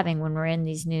people are having when we're in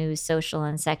these new social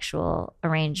and sexual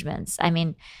arrangements. I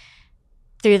mean,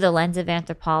 through the lens of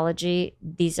anthropology,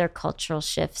 these are cultural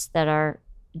shifts that are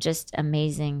just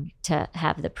amazing to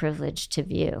have the privilege to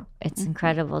view. It's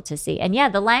incredible to see. And yeah,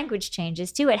 the language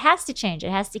changes too. It has to change. It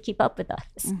has to keep up with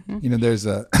us. There's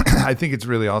I think it's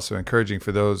really also encouraging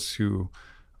for those who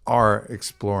are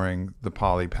exploring the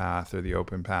poly path or the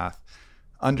open path,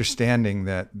 understanding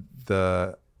that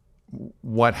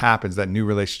what happens, that new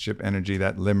relationship energy,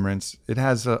 that limerence, it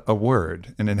has a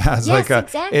word, and it has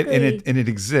exactly. it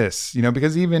exists,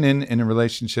 because even in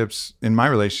my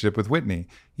relationship with Whitney,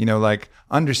 like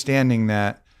understanding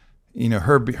that,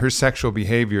 her sexual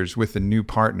behaviors with a new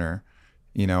partner,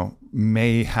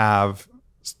 may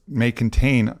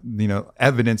contain,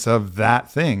 evidence of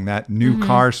that thing, that new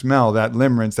car smell, that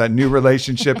limerence, that new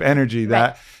relationship energy,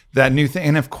 that new thing.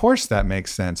 And of course that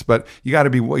makes sense, but you got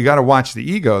to watch the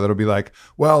ego that'll be like,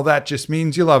 well, that just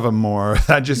means you love him more.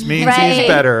 That just means Right. he's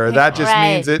better. That just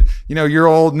Right. means it, you're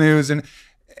old news.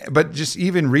 But just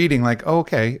even reading like,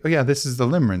 this is the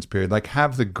limerence period. Like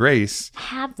have the grace,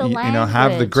 Have the have the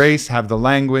language. grace, have the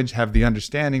language, have the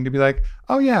understanding to be like,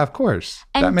 oh yeah, of course.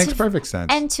 And that makes to- perfect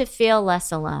sense. And to feel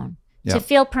less alone. Yeah. To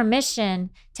feel permission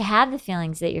to have the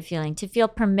feelings that you're feeling, to feel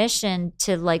permission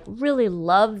to like really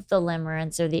love the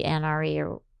limerence or the NRE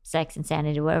or sex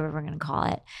insanity, whatever we're going to call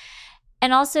it.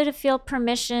 And also to feel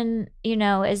permission,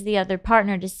 as the other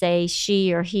partner to say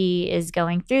she or he is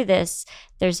going through this.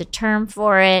 There's a term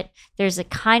for it. There's a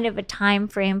kind of a time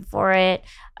frame for it.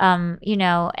 I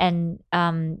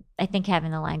think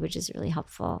having the language is really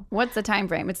helpful. What's the time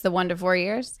frame? It's the 1 to 4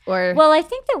 years, or Well, I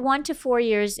think that 1 to 4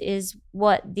 years is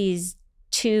what these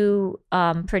two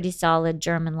pretty solid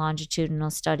German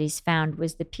longitudinal studies found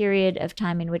was the period of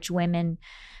time in which women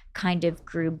kind of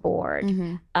grew bored,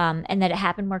 and that it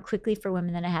happened more quickly for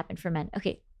women than it happened for men.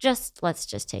 Okay, let's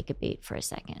just take a beat for a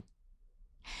second.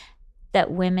 That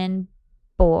women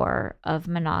bore of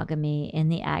monogamy in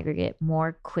the aggregate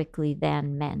more quickly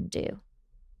than men do.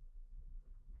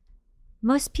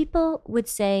 Most people would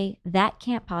say that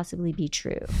can't possibly be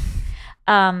true.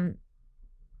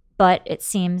 But it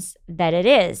seems that it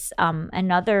is.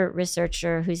 Another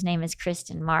researcher whose name is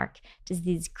Kristen Mark does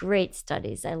these great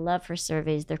studies. I love her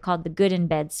surveys. They're called the Good in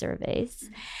Bed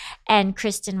surveys. And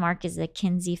Kristen Mark is a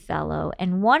Kinsey Fellow.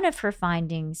 And one of her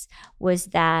findings was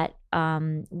that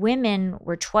women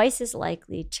were twice as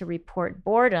likely to report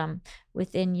boredom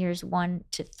within years 1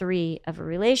 to 3 of a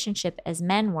relationship as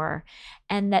men were,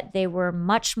 and that they were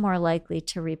much more likely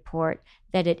to report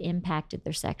that it impacted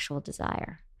their sexual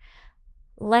desire.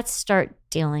 Let's start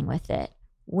dealing with it.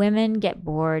 Women get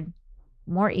bored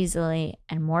more easily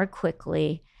and more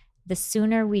quickly. The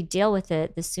sooner we deal with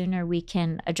it, the sooner we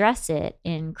can address it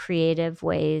in creative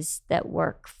ways that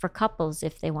work for couples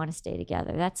if they want to stay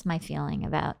together. That's my feeling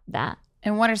about that.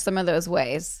 And what are some of those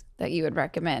ways that you would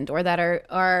recommend, or that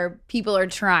are people are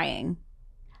trying?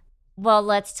 Well,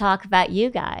 let's talk about you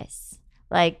guys.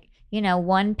 Like,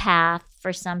 one path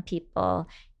for some people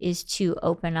is to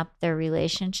open up their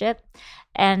relationship.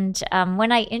 And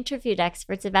when I interviewed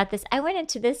experts about this, I went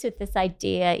into this with this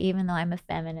idea, even though I'm a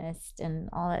feminist and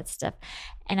all that stuff,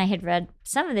 and I had read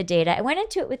some of the data. I went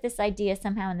into it with this idea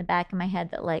somehow in the back of my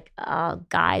head that like, oh,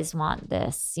 guys want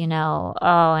this,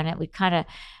 and it would kind of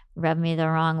rub me the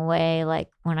wrong way. Like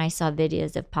when I saw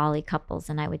videos of poly couples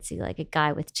and I would see like a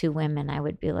guy with 2 women, I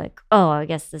would be like, oh, I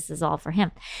guess this is all for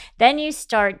him. Then you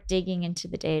start digging into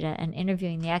the data and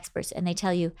interviewing the experts, and they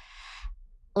tell you,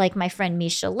 like my friend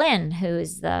Misha Lin, who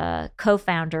is the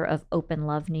co-founder of Open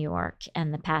Love New York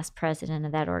and the past president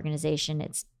of that organization.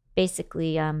 It's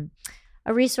basically a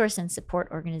resource and support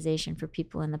organization for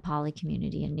people in the poly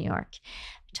community in New York.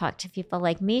 Talk to people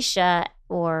like Misha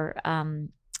or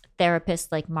therapists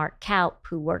like Mark Kaup,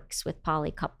 who works with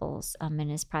poly couples in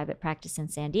his private practice in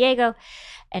San Diego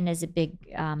and is a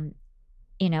big,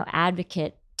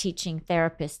 advocate teaching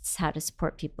therapists how to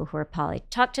support people who are poly.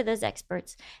 Talk to those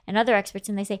experts and other experts,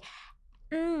 and they say,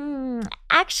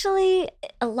 actually,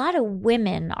 a lot of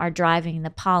women are driving the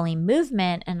poly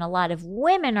movement, and a lot of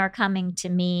women are coming to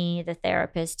me, the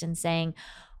therapist, and saying,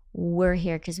 we're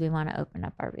here because we want to open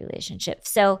up our relationship.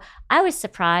 So I was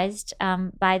surprised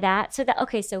by that.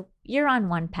 So you're on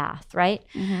one path, right?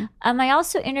 I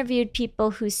also interviewed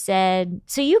people who said,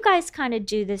 so you guys kind of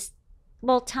do this.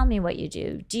 Well, tell me what you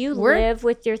do. Do you live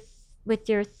with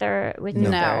your third?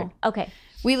 No. Okay.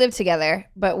 We live together,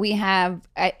 but we have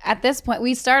at this point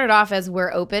we started off as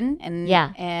we're open, and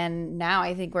now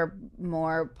I think we're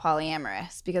more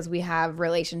polyamorous because we have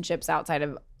relationships outside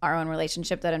of our own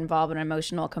relationship that involve an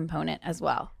emotional component as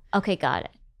well. Okay, got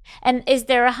it. And is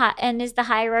there is the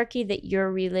hierarchy that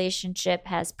your relationship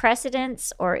has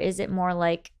precedence, or is it more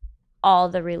like all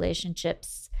the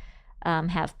relationships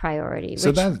have priority?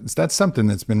 So that's something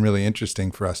that's been really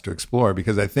interesting for us to explore,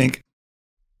 because I think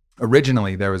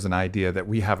originally there was an idea that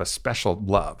we have a special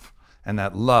love, and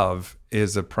that love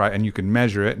is and you can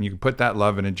measure it, and you can put that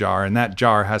love in a jar, and that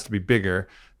jar has to be bigger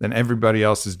than everybody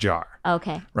else's jar.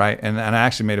 Okay. Right. And I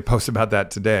actually made a post about that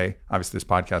today. Obviously this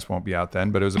podcast won't be out then,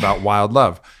 but it was about wild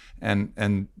love,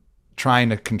 and trying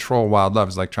to control wild love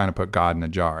is like trying to put God in a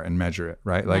jar and measure it.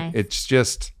 Right. Like Nice. it's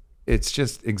just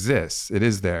exists. It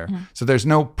is there. So there's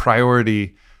no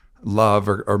priority love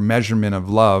or measurement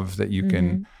of love that you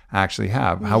can actually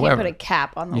have. You However, can't put a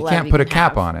cap on the you love can't put a can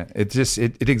cap have. on it. It just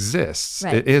it exists.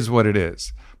 Right. It is what it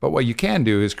is. But what you can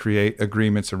do is create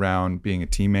agreements around being a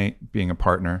teammate, being a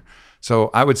partner.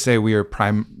 So I would say we are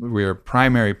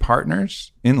primary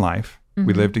partners in life,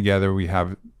 We live together. We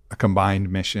have a combined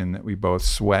mission that we both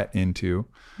sweat into.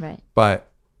 Right.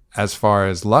 But as far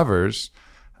as lovers,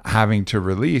 having to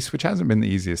release, which hasn't been the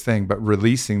easiest thing, but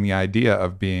releasing the idea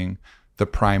of being the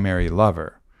primary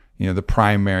lover, the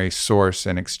primary source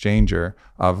and exchanger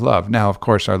of love. Now, of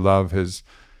course, our love has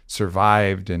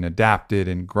survived and adapted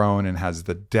and grown and has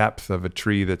the depth of a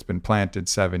tree that's been planted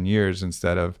 7 years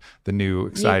instead of the new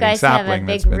exciting sapling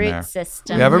that's been there.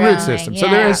 System we have a root growing. system. So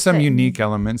Yeah, there is some but- unique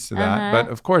elements to that.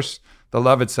 But of course, the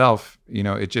love itself,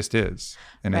 it just is.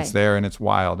 And it's Right. there and it's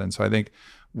wild. And so I think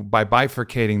by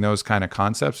bifurcating those kind of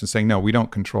concepts and saying, no, we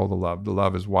don't control the love. The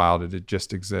love is wild. It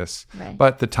just exists. Right.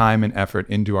 But the time and effort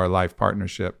into our life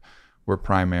partnership were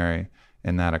primary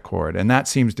in that accord. And that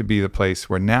seems to be the place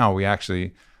where now we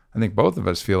actually, I think both of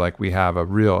us feel like we have a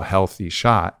real healthy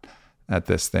shot at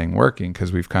this thing working,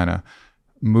 because we've kind of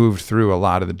moved through a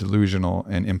lot of the delusional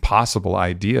and impossible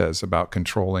ideas about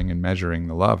controlling and measuring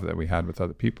the love that we had with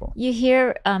other people. You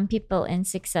hear people in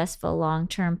successful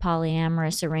long-term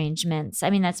polyamorous arrangements. I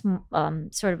mean, that's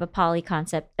sort of a poly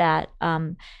concept that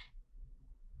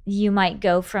you might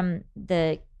go from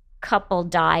the couple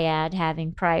dyad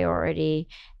having priority,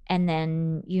 and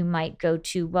then you might go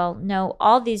to, well, no,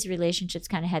 all these relationships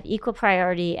kind of have equal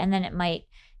priority, and then it might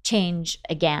change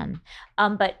again.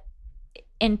 But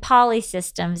in poly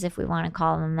systems, if we want to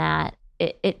call them that,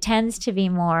 it tends to be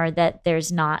more that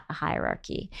there's not a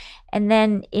hierarchy. And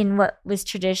then in what was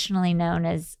traditionally known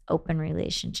as open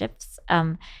relationships,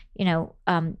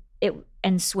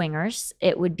 and swingers,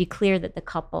 it would be clear that the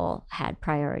couple had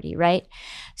priority, right?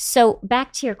 So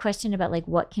back to your question about like,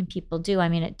 what can people do? I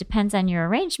mean, it depends on your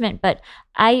arrangement, but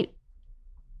I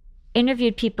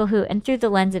interviewed people who, and through the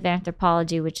lens of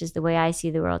anthropology, which is the way I see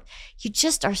the world, you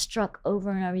just are struck over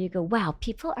and over. You go, wow,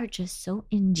 people are just so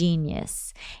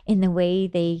ingenious in the way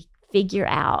they figure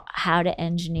out how to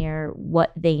engineer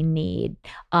what they need,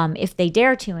 if they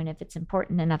dare to, and if it's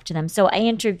important enough to them. So I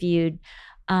interviewed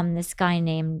this guy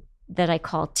named, that I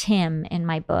call Tim in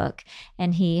my book,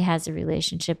 and he has a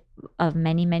relationship of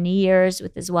many, many years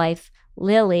with his wife,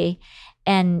 Lily.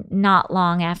 And not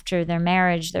long after their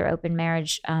marriage, their open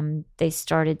marriage, they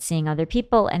started seeing other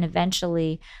people. And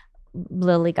eventually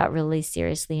Lily got really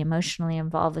seriously emotionally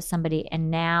involved with somebody. And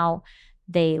now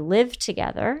they live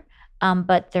together,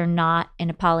 but they're not in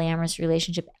a polyamorous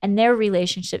relationship. And their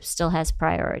relationship still has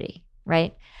priority,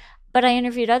 right? But I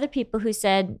interviewed other people who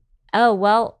said, oh,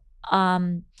 well,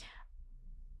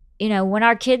 when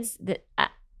our kids,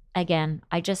 again,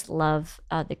 I just love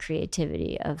the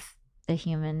creativity of the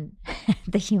human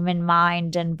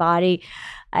mind and body.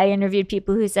 I interviewed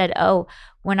people who said, oh,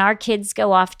 when our kids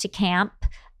go off to camp,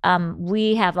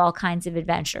 we have all kinds of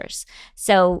adventures.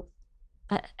 So,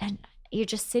 and you're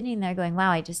just sitting there going,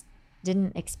 wow, I just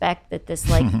didn't expect that this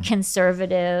like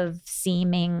conservative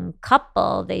seeming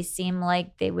couple, they seem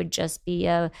like they would just be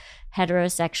a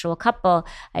heterosexual couple.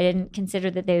 I didn't consider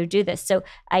that they would do this. So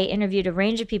I interviewed a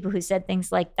range of people who said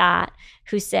things like that,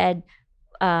 who said,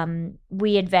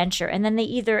 we adventure. And then they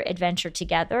either adventure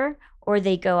together or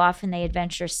they go off and they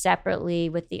adventure separately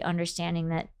with the understanding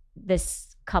that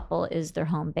this couple is their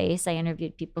home base. I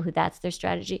interviewed people who that's their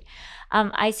strategy.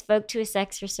 I spoke to a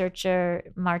sex researcher,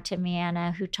 Marta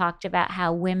Miana, who talked about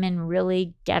how women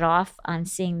really get off on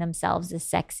seeing themselves as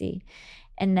sexy.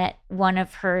 And that one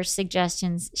of her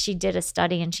suggestions, she did a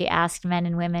study and she asked men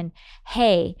and women,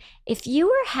 hey, if you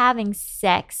were having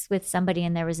sex with somebody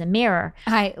and there was a mirror.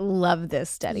 I love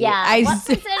this study. Yeah. What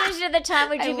percentage of the time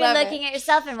would you be looking at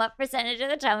yourself, and what percentage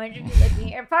of the time would you be looking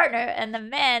at your partner? And the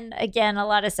men, again, a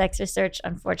lot of sex research,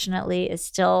 unfortunately, is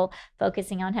still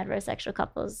focusing on heterosexual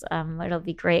couples. It'll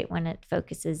be great when it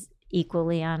focuses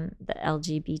equally on the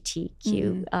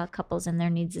LGBTQ couples and their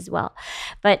needs as well.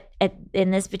 But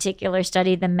in this particular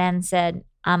study, the men said,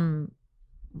 I'm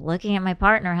looking at my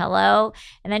partner, hello.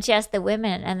 And then she asked the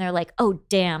women and they're like, oh,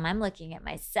 damn, I'm looking at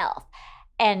myself.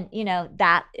 And,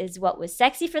 that is what was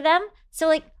sexy for them. So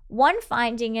like one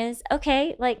finding is,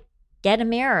 okay, like get a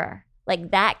mirror.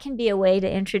 Like that can be a way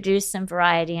to introduce some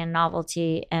variety and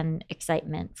novelty and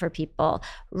excitement for people.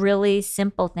 Really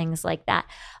simple things like that.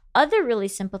 Other really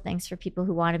simple things for people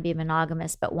who want to be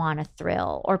monogamous but want a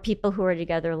thrill, or people who are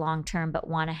together long term but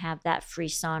want to have that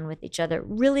frisson with each other.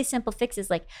 Really simple fixes,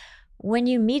 like when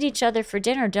you meet each other for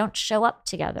dinner, don't show up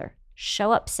together.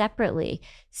 Show up separately.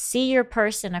 See your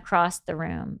person across the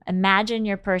room. Imagine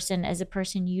your person as a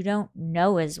person you don't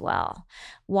know as well.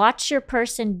 Watch your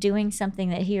person doing something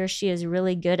that he or she is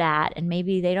really good at, and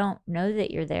maybe they don't know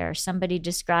that you're there. Somebody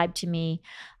described to me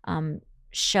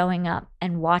showing up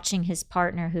and watching his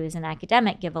partner, who is an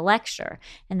academic, give a lecture,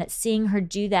 and that seeing her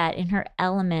do that in her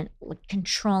element, like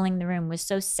controlling the room, was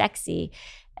so sexy.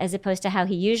 as opposed to how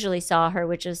he usually saw her,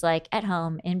 which was like at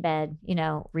home in bed, you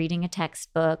know, reading a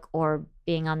textbook or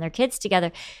being on their kids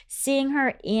together. Seeing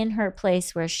her in her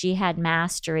place where she had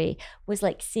mastery was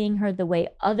like seeing her the way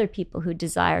other people who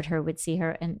desired her would see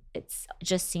her, and it's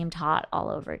just seemed hot all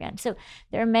over again. So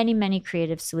there are many, many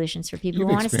creative solutions for people who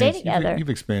want to stay together. You've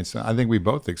experienced, I think we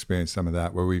both experienced some of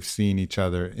that, where we've seen each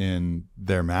other in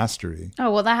their mastery.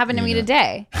 Oh, well, that happened to me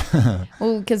today.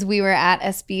 Well, because we were at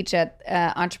a speech at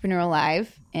Entrepreneurial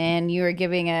Live, and you were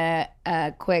giving a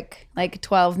quick, like,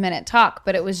 12-minute talk,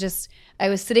 but it was just, I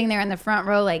was sitting there in the front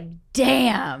row like,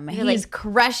 damn, he's like,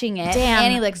 crushing it. Damn.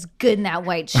 And he looks good in that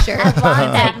white shirt. I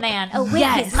want that man. Oh,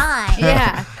 win is mine.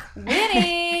 Yeah.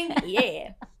 Winning.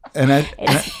 Yeah. And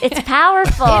It's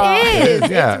powerful. It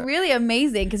is. Yeah. It's really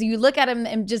amazing because you look at them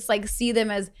and just like see them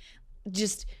as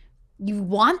just, you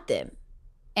want them.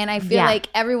 And I feel like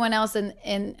everyone else in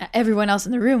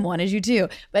the room wanted you too.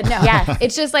 But no,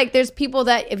 it's just like there's people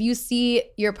that if you see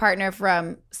your partner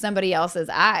from somebody else's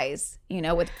eyes, you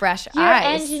know, with fresh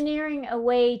eyes. You're engineering a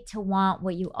way to want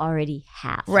what you already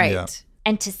have. Right. Yeah.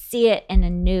 And to see it in a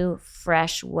new,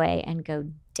 fresh way and go,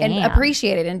 damn. And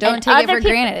appreciate it and don't take it for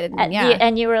granted.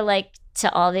 And you were like, to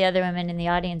all the other women in the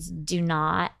audience, do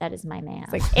not. That is my man.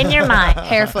 Like, in your mind.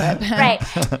 Hair flip. Right.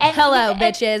 And hello,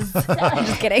 bitches. I'm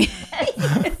just kidding.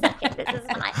 This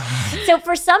is mine. So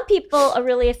for some people, a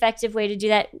really effective way to do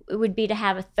that would be to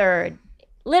have a third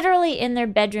literally in their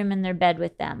bedroom, in their bed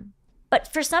with them. But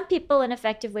for some people, an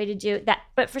effective way to do that,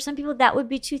 but for some people, that would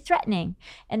be too threatening.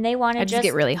 And they want to just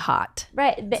get really hot.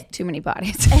 Right. Too many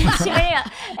bodies.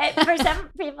 For some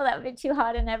people, that would be too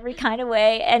hot in every kind of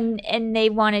way. And they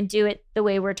want to do it the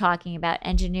way we're talking about,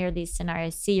 engineer these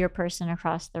scenarios, see your person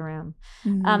across the room.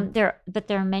 Mm-hmm. But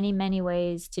there are many, many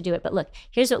ways to do it. But look,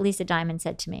 here's what Lisa Diamond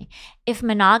said to me. If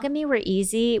monogamy were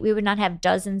easy, we would not have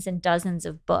dozens and dozens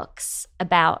of books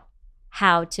about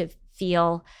how to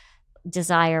feel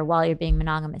desire while you're being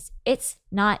monogamous. It's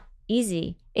not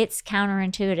easy. It's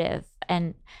counterintuitive.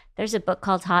 And there's a book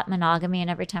called Hot Monogamy, and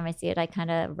every time I see it, I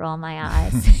kind of roll my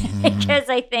eyes because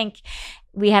I think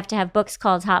we have to have books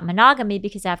called Hot Monogamy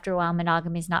because after a while,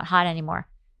 monogamy is not hot anymore.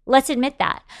 Let's admit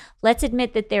that. Let's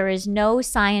admit that there is no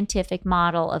scientific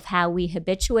model of how we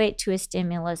habituate to a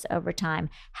stimulus over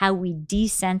time, how we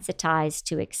desensitize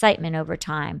to excitement over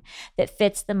time that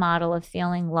fits the model of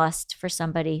feeling lust for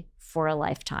somebody for a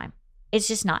lifetime. It's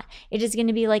just not. It is going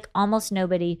to be like almost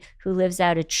nobody who lives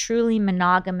out a truly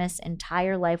monogamous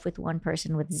entire life with one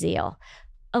person with zeal.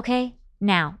 Okay,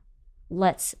 now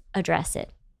let's address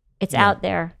it. It's out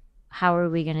there. How are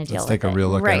we going to deal with it? Let's take a real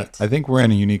look at it. I think we're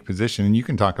in a unique position, and you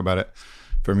can talk about it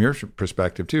from your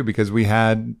perspective too, because we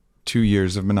had 2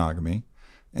 years of monogamy,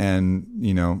 and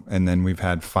and then we've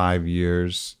had 5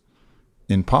 years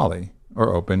in poly.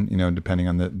 Or open, depending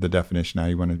on the definition, how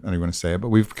you want to say it. But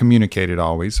we've communicated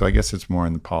always, so I guess it's more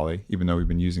in the poly, even though we've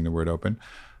been using the word open.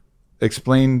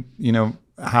 Explain,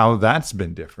 how that's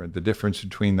been different, the difference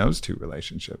between those two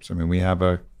relationships. I mean, we have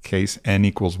a case N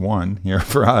equals 1 here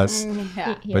for us.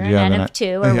 Yeah. But You're an N of 2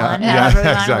 or 1, however we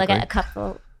want to look at a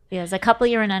couple. As a couple,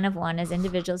 you're an N of 1. As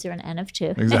individuals, you're an N of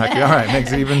 2. Exactly. All right.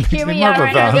 Makes it even Here we more are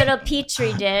in profound. our little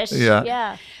petri dish.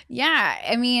 Yeah. Yeah.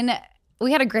 I mean,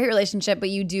 we had a great relationship,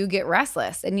 but you do get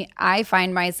restless. And I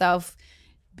find myself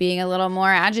being a little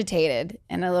more agitated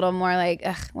and a little more like,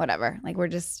 ugh, whatever. Like we're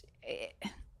just,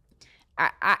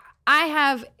 I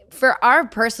have, for our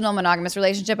personal monogamous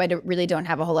relationship, I really don't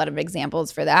have a whole lot of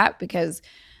examples for that because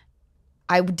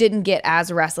I didn't get as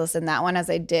restless in that one as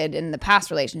I did in the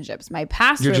past relationships. My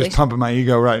past You're just pumping my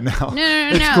ego right now. No.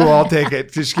 It's cool. I'll take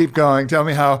it. Just keep going. Tell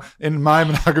me how in my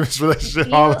monogamous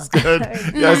relationship all is good.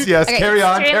 Yes. Okay. Carry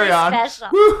on.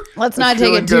 Woo. Let's not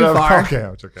take it too far. Okay.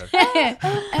 It's okay.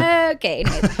 Okay.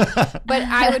 Anyways. But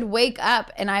I would wake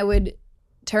up and I would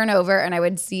turn over and I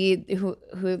would see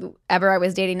whoever I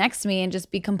was dating next to me and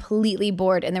just be completely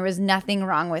bored, and there was nothing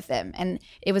wrong with them, and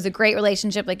it was a great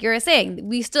relationship. Like you were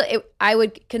saying, I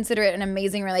would consider it an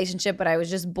amazing relationship, but I was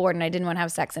just bored and I didn't want to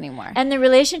have sex anymore. And the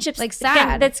relationship like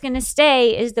sad that's going to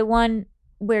stay is the one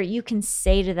where you can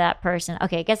say to that person,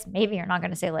 okay, I guess maybe you're not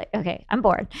going to say like, okay, I'm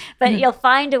bored, but you'll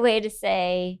find a way to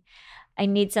say, I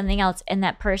need something else, and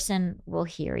that person will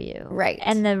hear you. Right.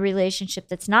 And the relationship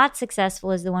that's not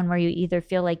successful is the one where you either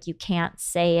feel like you can't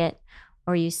say it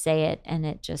or you say it and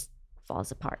it just falls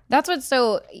apart. That's what's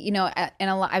so,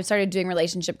 I've started doing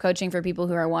relationship coaching for people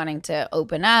who are wanting to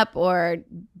open up or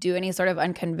do any sort of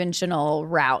unconventional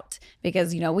route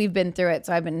because, we've been through it.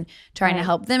 So I've been trying to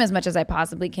help them as much as I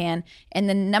possibly can. And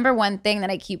the number one thing that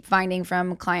I keep finding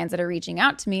from clients that are reaching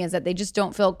out to me is that they just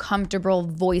don't feel comfortable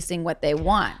voicing what they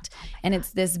want. And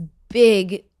it's this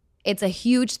big it's a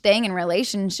huge thing in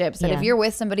relationships that if you're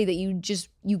with somebody that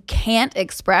you can't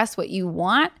express what you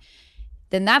want,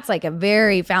 then that's like a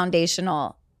very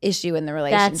foundational issue in the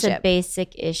relationship. That's a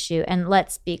basic issue. And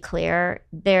let's be clear,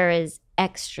 there is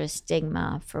extra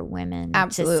stigma for women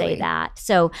to say that.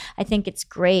 So I think it's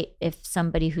great if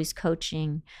somebody who's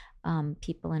coaching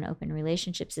people in open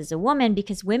relationships is a woman,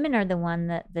 because women are the one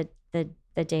that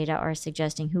the data are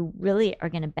suggesting who really are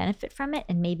going to benefit from it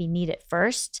and maybe need it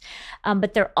first.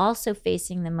 But they're also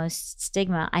facing the most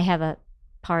stigma. I have a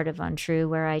part of Untrue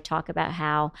where I talk about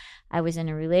how I was in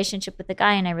a relationship with a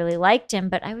guy and I really liked him,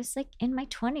 but I was like in my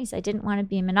 20s. I didn't want to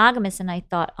be monogamous. And I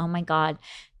thought, oh my God,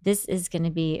 this is going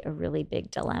to be a really big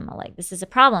dilemma. Like, this is a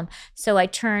problem. So I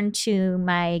turned to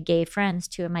my gay friends,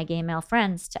 two of my gay male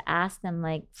friends, to ask them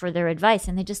like for their advice.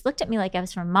 And they just looked at me like I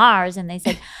was from Mars. And they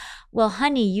said, well,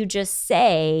 honey, you just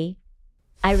say,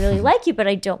 I really like you, but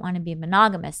I don't want to be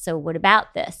monogamous. So what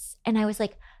about this? And I was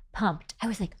like pumped. I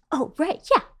was like, oh, right.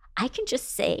 Yeah. I can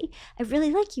just say, I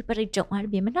really like you, but I don't want to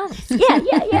be monogamous. Yeah.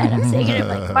 And I'm saying it, I'm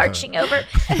like marching over.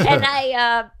 And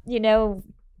I,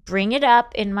 bring it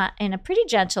up in a pretty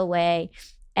gentle way.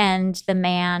 And the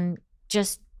man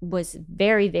just was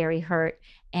very, very hurt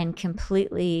and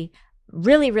completely,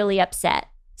 really, really upset.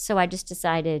 So I just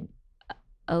decided,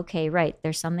 okay, right,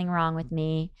 there's something wrong with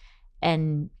me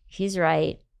and he's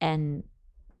right, and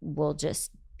we'll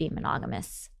just be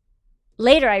monogamous.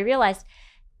 Later, I realized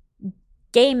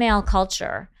gay male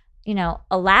culture,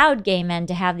 allowed gay men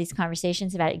to have these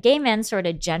conversations about it. Gay men sort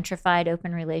of gentrified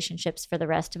open relationships for the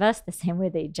rest of us, the same way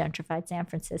they gentrified San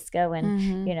Francisco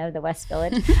and, the West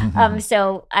Village.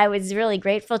 So I was really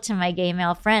grateful to my gay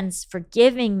male friends for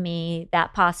giving me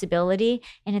that possibility.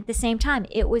 And at the same time,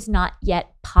 it was not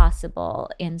yet possible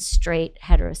in straight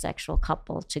heterosexual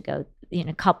coupledom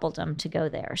to go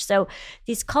there. So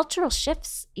these cultural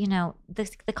shifts,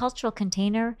 the cultural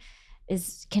container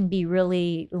can be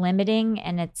really limiting,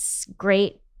 and it's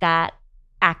great that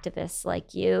activists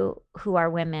like you who are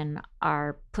women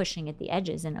are pushing at the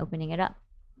edges and opening it up.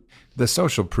 The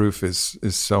social proof is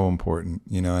so important,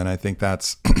 and I think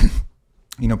that's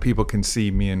people can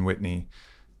see me and Whitney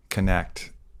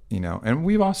connect, and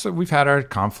we've had our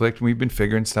conflict and we've been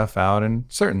figuring stuff out, and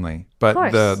certainly,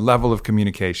 but the level of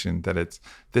communication that it's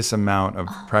this amount of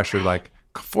pressure, like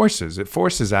it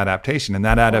forces adaptation, and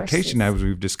that adaptation, as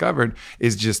we've discovered,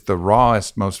 is just the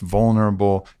rawest, most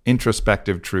vulnerable,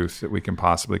 introspective truth that we can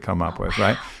possibly come up with,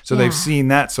 right? So they've seen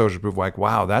that social proof, like,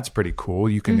 wow, that's pretty cool.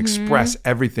 You can express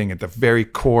everything at the very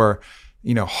core,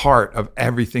 heart of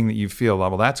everything that you feel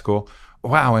level. That's cool.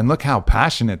 Wow, and look how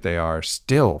passionate they are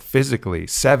still physically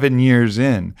 7 years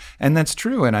in. And that's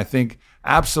true. And I think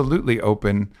absolutely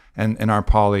open and our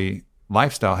poly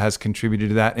lifestyle has contributed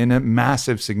to that in a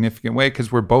massive, significant way,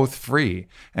 because we're both free.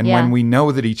 And when we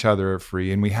know that each other are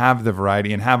free and we have the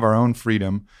variety and have our own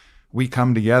freedom, we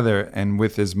come together, and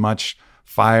with as much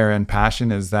fire and passion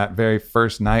as that very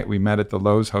first night we met at the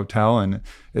Lowe's Hotel, and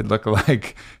it looked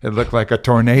like a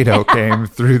tornado came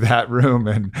through that room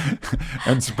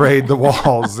and sprayed the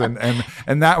walls, and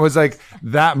that was like,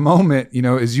 that moment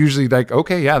is usually like,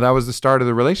 okay, yeah, that was the start of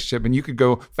the relationship, and you could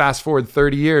go fast forward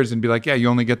 30 years and be like, yeah, you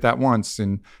only get that once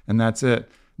and that's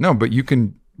it. No, but you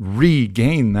can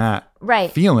regain that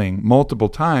feeling multiple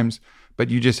times, but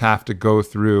you just have to go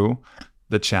through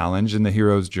the challenge and the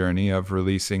hero's journey of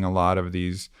releasing a lot of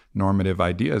these normative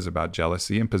ideas about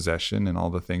jealousy and possession and all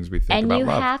the things we think about love.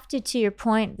 And you have to your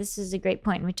point, this is a great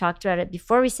point, and we talked about it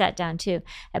before we sat down too,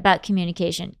 about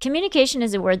communication. Communication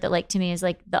is a word that, like, to me is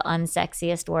like the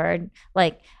unsexiest word.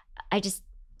 Like,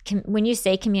 when you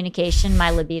say communication,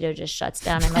 my libido just shuts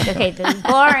down. I'm like, okay, this is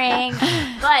boring.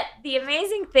 But the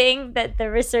amazing thing that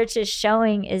the research is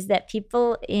showing is that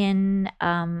people in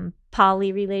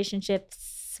poly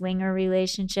relationships, swinger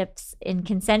relationships, in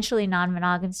consensually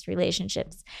non-monogamous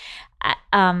relationships,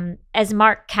 as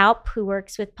Mark Kaup, who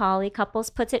works with poly couples,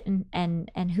 puts it,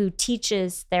 and who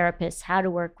teaches therapists how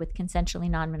to work with consensually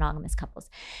non-monogamous couples,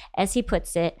 as he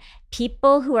puts it,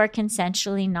 people who are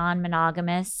consensually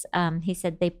non-monogamous, he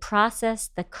said, they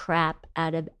process the crap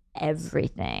out of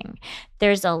everything.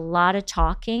 There's a lot of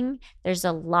talking. There's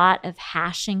a lot of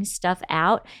hashing stuff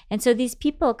out. And so these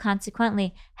people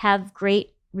consequently have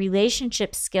great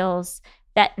relationship skills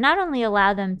that not only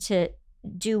allow them to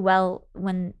do well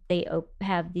when they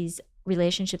have these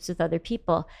relationships with other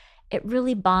people, it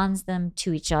really bonds them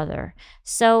to each other.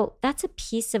 So that's a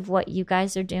piece of what you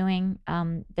guys are doing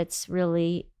that's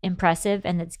really impressive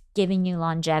and that's giving you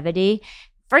longevity.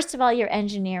 First of all, you're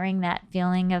engineering that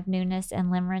feeling of newness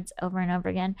and limerence over and over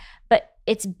again, but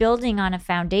it's building on a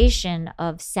foundation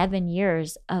of 7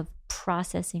 years of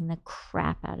processing the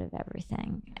crap out of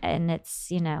everything. And it's,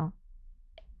 you know,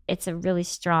 it's a really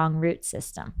strong root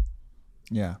system.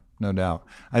 Yeah, no doubt.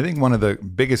 I think one of the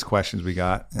biggest questions we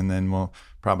got, and then we'll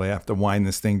probably have to wind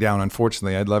this thing down.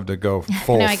 Unfortunately, I'd love to go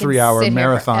full 3-hour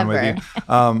marathon with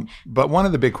you. But one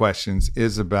of the big questions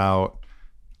is about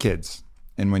kids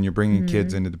and when you're bringing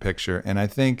kids into the picture. And I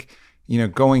think, you know,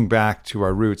 going back to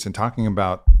our roots and talking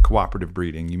about cooperative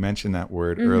breeding, you mentioned that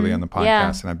word early on the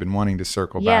podcast, and I've been wanting to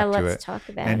circle back to it. Let's talk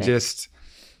about and it. Just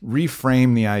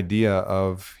reframe the idea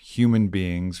of human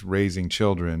beings raising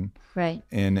children right.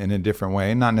 in a different way,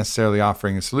 and not necessarily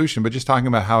offering a solution, but just talking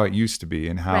about how it used to be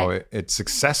and how it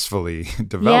successfully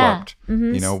developed,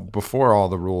 you know, before all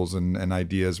the rules and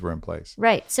ideas were in place.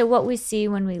 Right. So what we see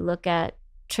when we look at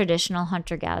traditional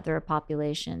hunter-gatherer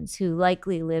populations who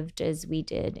likely lived as we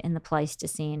did in the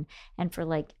Pleistocene and for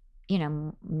like, you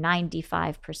know,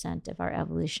 95% of our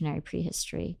evolutionary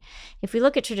prehistory. If we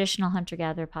look at traditional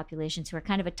hunter-gatherer populations who are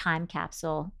kind of a time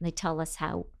capsule, they tell us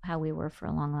how we were for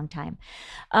a long, long time.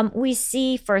 We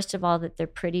see, first of all, that they're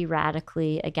pretty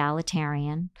radically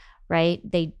egalitarian, right?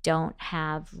 They don't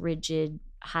have rigid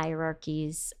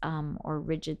hierarchies or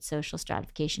rigid social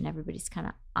stratification. Everybody's kind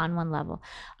of on one level.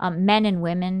 Men and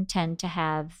women tend to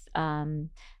have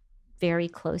very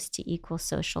close to equal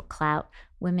social clout.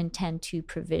 Women tend to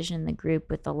provision the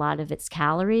group with a lot of its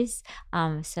calories.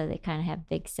 So they kind of have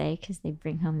big say because they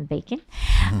bring home the bacon.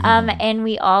 And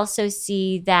we also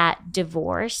see that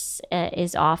divorce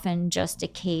is often just a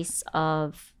case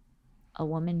of a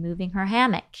woman moving her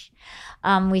hammock.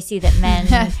 We see that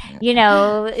men, you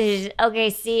know, okay,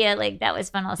 see ya, like that was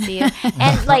fun, I'll see you.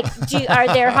 And like, are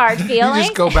there hard feelings? You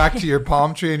just go back to your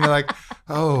palm tree and you're like,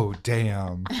 oh,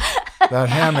 damn. That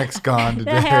hammock's gone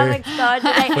today. The hammock's gone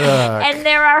today. And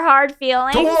there are hard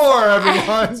feelings. To war,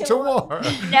 everyone. To war.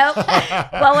 Nope.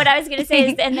 Well, what I was going to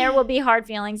say is, and there will be hard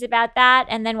feelings about that.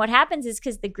 And then what happens is,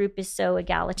 because the group is so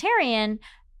egalitarian,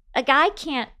 a guy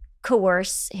can't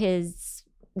coerce his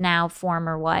now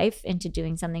former wife into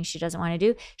doing something she doesn't want to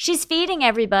do. She's feeding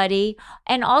everybody.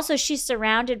 And also she's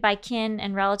surrounded by kin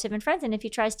and relative and friends. And if he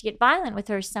tries to get violent with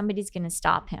her, somebody's going to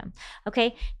stop him.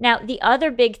 Okay. Now, the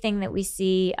other big thing that we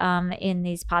see in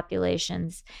these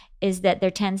populations is that there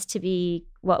tends to be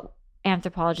what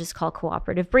anthropologists call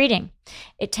cooperative breeding.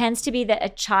 It tends to be that a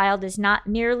child is not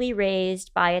merely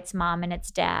raised by its mom and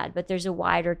its dad, but there's a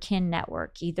wider kin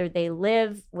network. Either they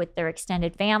live with their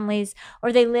extended families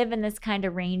or they live in this kind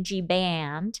of rangy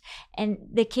band, and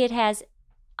the kid has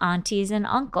aunties and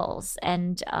uncles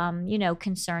and, you know,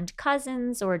 concerned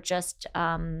cousins or just,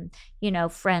 you know,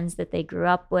 friends that they grew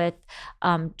up with.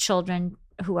 Children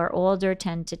who are older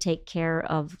tend to take care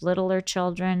of littler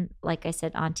children. Like I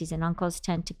said, aunties and uncles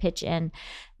tend to pitch in.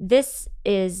 This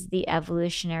is the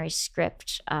evolutionary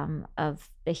script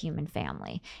of the human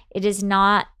family. It is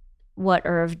not what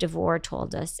Irv DeVore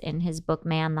told us in his book,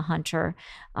 Man the Hunter,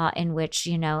 in which,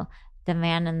 you know, the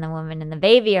man and the woman and the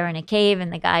baby are in a cave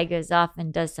and the guy goes off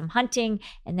and does some hunting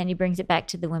and then he brings it back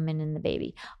to the women and the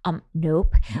baby.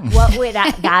 Nope.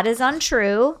 That is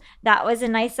untrue. That was a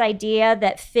nice idea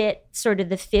that fit sort of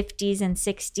the 50s and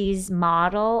 60s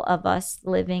model of us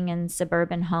living in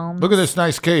suburban homes. Look at this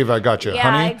nice cave I got you,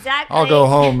 honey. Exactly. I'll go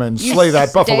home and slay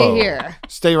that buffalo. Here.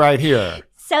 Stay right here.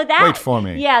 So that, wait for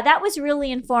me. Yeah, that was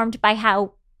really informed by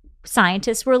how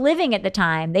scientists were living at the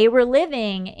time. They were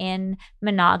living in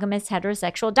monogamous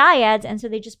heterosexual dyads, and so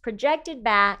they just projected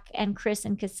back, and Chris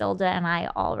and Casilda and I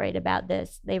all write about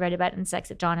this. They write about it in Sex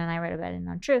at Dawn, and I write about it in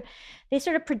Untrue. They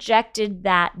sort of projected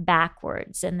that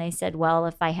backwards, and they said, well,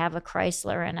 if I have a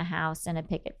Chrysler and a house and a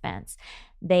picket fence,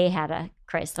 they had a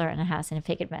Chrysler and a house and a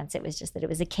picket fence. It was just that it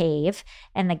was a cave,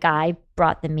 and the guy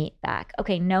brought the meat back.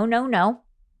 Okay, no.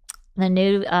 The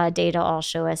new data all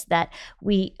show us that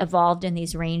we evolved in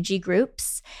these rangy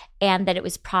groups and that it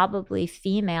was probably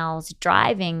females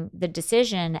driving the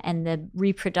decision and the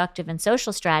reproductive and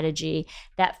social strategy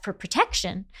that for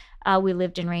protection, we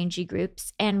lived in rangy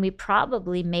groups, and we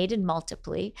probably mated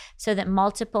multiply so that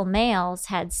multiple males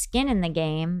had skin in the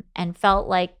game and felt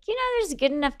like, you know, there's a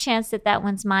good enough chance that that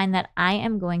one's mine that I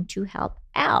am going to help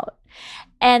out.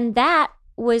 And that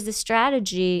was the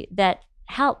strategy that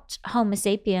helped Homo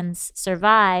sapiens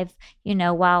survive, you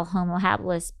know, while Homo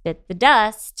habilis bit the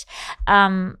dust.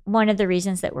 One of the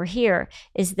reasons that we're here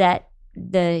is that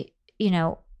the, you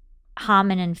know,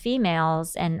 hominin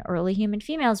females and early human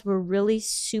females were really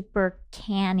super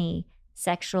canny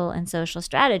sexual and social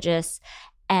strategists,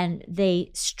 and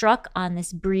they struck on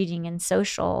this breeding and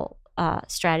social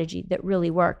strategy that really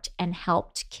worked and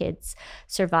helped kids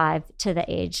survive to the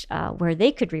age where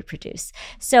they could reproduce.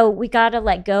 So we got to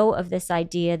let go of this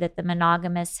idea that the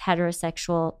monogamous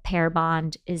heterosexual pair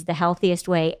bond is the healthiest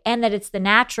way, and that it's the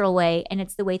natural way, and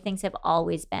it's the way things have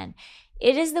always been.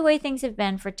 It is the way things have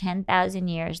been for 10,000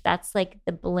 years. That's like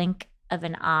the blink of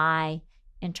an eye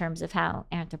in terms of how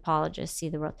anthropologists see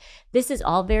the world. This is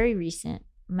all very recent.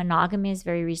 Monogamy is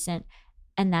very recent,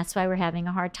 and that's why we're having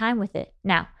a hard time with it.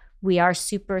 Now, we are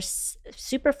super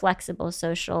flexible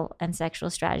social and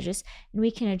sexual strategists, and we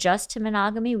can adjust to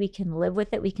monogamy. We can live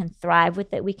with it. We can thrive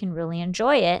with it. We can really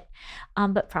enjoy it,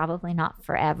 but probably not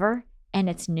forever. And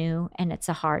it's new, and it's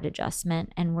a hard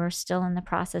adjustment, and we're still in the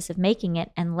process of making it.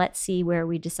 And let's see where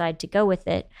we decide to go with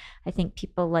it. I think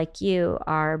people like you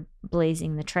are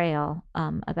blazing the trail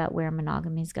about where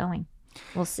monogamy is going.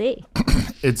 We'll see.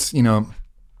 It's,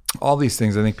 all these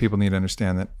things, I think people need to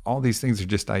understand that all these things are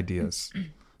just ideas.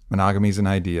 Monogamy is an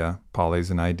idea. Poly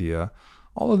is an idea.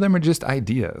 All of them are just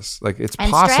ideas. Like it's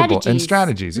possible. And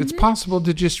strategies. It's possible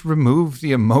to just remove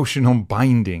the emotional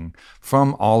binding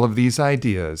from all of these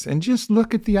ideas and just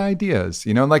look at the ideas.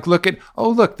 Like look,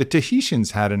 the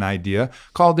Tahitians had an idea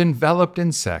called enveloped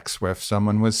in sex, where if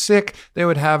someone was sick, they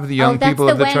would have the young people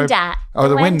of the tribe. Oh,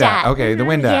 the Wendat. Okay, the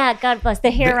Wendat. Yeah, God bless.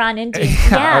 The Huron Indians.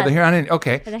 Yeah, the Huron Indians.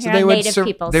 Okay. The Huron Native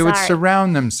people. They would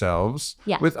surround themselves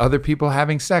with other people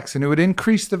having sex, and it would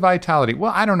increase the vitality.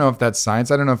 Well, I don't know if that's science.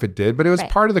 I don't know if it did, but it was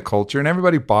part of the culture, and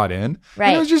everybody bought in. Right.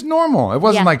 And it was just normal. It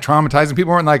wasn't like traumatizing.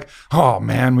 People weren't like, oh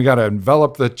man, we got to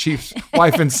envelop the chief's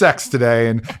wife in sex today,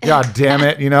 and God damn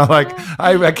it,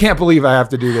 I can't believe I have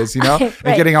to do this, and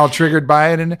getting all triggered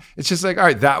by it. And it's just like, all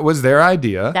right, that was their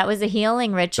idea. That was a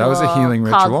healing ritual.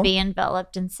 Called be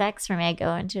enveloped in sex for me. I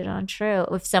go into it on true.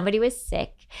 If somebody was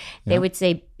sick, they would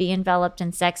say, be enveloped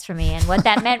in sex for me. And what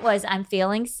that meant was, I'm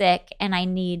feeling sick and I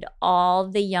need all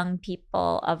the young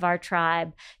people of our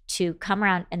tribe to come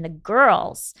around, and the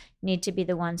girls need to be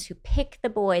the ones who pick the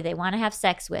boy they want to have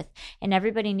sex with, and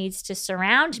everybody needs to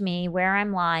surround me where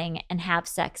I'm lying and have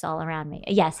sex all around me.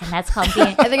 Yes, and that's called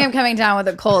being. I think I'm coming down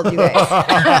with a cold, you guys.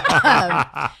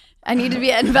 I need to be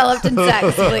enveloped in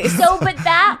sex, please. But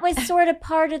that was sort of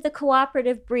part of the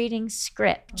cooperative breeding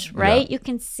script, right? Yeah. You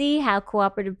can see how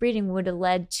cooperative breeding would have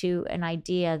led to an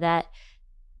idea that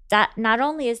not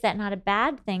only is that not a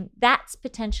bad thing, that's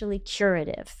potentially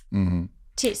curative. Mm-hmm.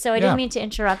 So I didn't mean to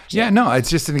interrupt you. Yeah, no,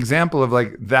 it's just an example of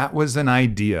like, that was an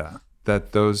idea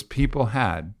that those people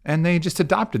had, and they just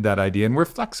adopted that idea, and we're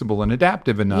flexible and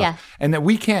adaptive enough, and that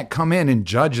we can't come in and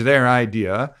judge their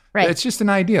idea. Right. It's just an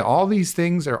idea. All these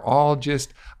things are all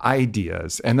just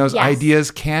ideas, and those ideas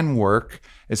can work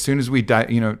as soon as we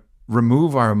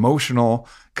remove our emotional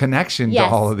connection to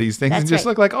all of these things and just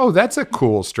look like, oh, that's a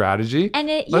cool strategy. And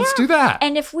let's do that.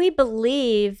 And if we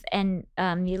believe, and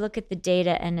you look at the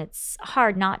data, and it's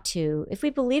hard not to, if we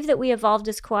believe that we evolved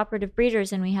as cooperative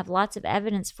breeders, and we have lots of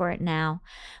evidence for it now,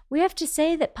 we have to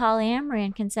say that polyamory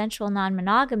and consensual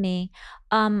non-monogamy,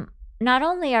 not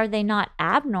only are they not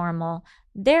abnormal,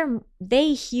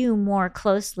 they hew more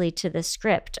closely to the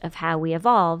script of how we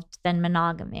evolved than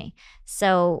monogamy.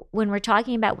 So when we're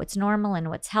talking about what's normal and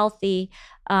what's healthy,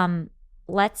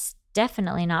 let's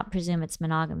definitely not presume it's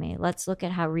monogamy. Let's look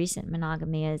at how recent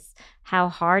monogamy is, how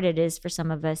hard it is for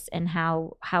some of us, and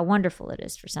how wonderful it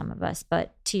is for some of us.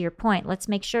 But to your point, let's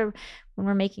make sure when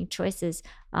we're making choices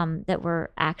that we're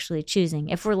actually choosing,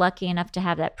 if we're lucky enough to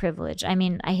have that privilege. I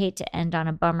mean, I hate to end on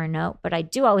a bummer note, but I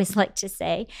do always like to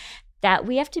say that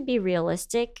we have to be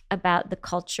realistic about the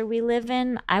culture we live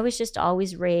in. I was just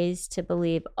always raised to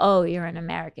believe, oh, you're in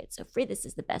America, it's so free, this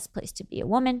is the best place to be a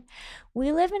woman.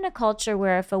 We live in a culture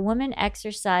where if a woman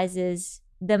exercises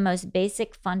the most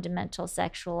basic fundamental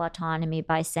sexual autonomy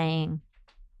by saying,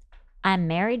 I'm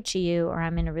married to you, or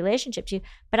I'm in a relationship to you,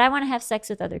 but I want to have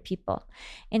sex with other people.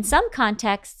 In some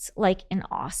contexts, like in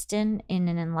Austin, in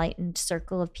an enlightened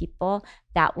circle of people,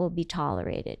 that will be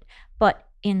tolerated. But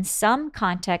in some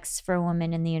contexts for a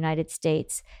woman in the United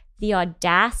States, the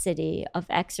audacity of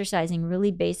exercising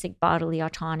really basic bodily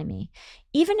autonomy,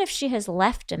 even if she has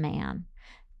left a man,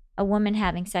 a woman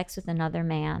having sex with another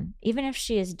man, even if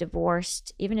she is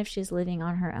divorced, even if she's living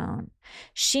on her own,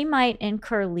 she might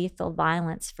incur lethal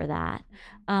violence for that.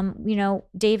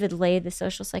 David Ley, the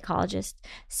social psychologist,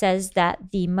 says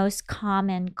that the most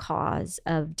common cause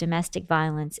of domestic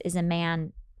violence is a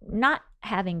man not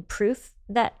having proof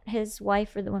that his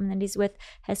wife or the woman that he's with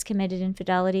has committed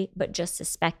infidelity, but just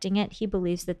suspecting it. He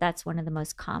believes that that's one of the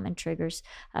most common triggers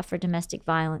for domestic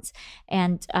violence.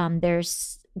 And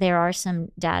there are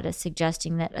some data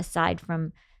suggesting that aside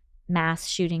from mass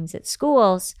shootings at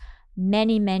schools,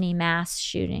 many, many mass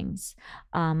shootings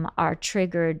are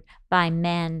triggered by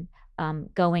men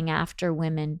going after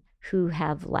women who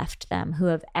have left them, who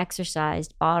have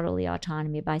exercised bodily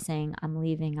autonomy by saying, I'm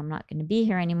leaving, I'm not going to be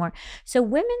here anymore. So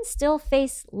women still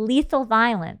face lethal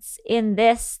violence in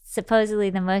this supposedly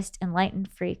the most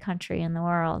enlightened, free country in the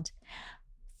world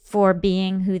for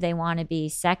being who they want to be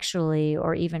sexually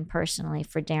or even personally,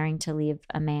 for daring to leave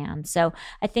a man. So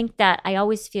I think that I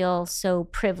always feel so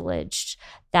privileged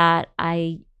that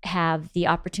I have the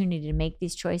opportunity to make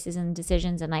these choices and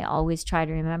decisions. And I always try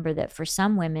to remember that for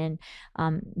some women,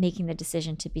 making the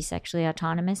decision to be sexually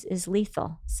autonomous is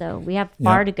lethal. So we have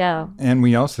far to go. And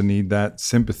we also need that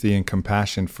sympathy and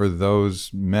compassion for those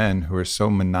men who are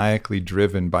so maniacally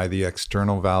driven by the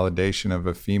external validation of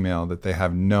a female that they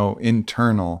have no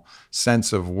internal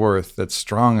sense of worth that's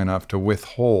strong enough to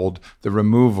withhold the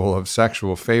removal of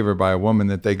sexual favor by a woman,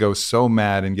 that they go so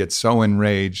mad and get so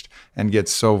enraged and get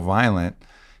so violent.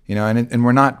 You know, and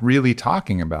we're not really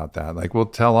talking about that. Like, we'll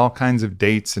tell all kinds of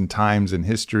dates and times and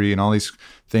history and all these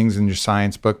things in your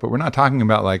science book, but we're not talking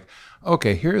about like,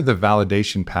 okay, here are the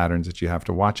validation patterns that you have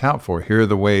to watch out for. Here are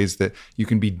the ways that you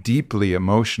can be deeply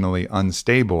emotionally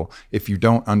unstable if you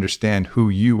don't understand who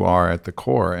you are at the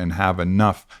core and have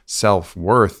enough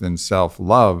self-worth and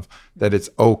self-love that it's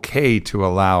okay to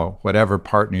allow whatever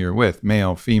partner you're with,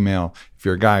 male, female, if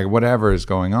you're a guy, whatever is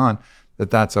going on,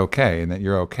 that's okay and that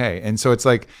you're okay. And so it's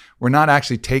like we're not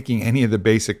actually taking any of the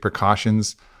basic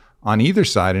precautions on either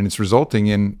side, and it's resulting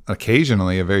in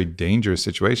occasionally a very dangerous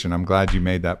situation. I'm glad you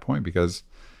made that point because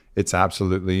it's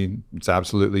absolutely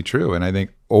true. And I think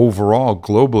overall,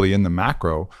 globally in the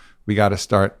macro, we got to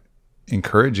start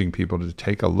encouraging people to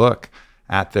take a look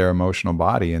at their emotional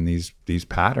body and these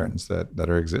patterns that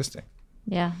are existing.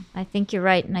 Yeah, I think you're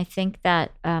right. And I think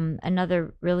that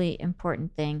another really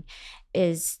important thing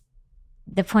is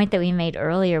the point that we made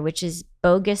earlier, which is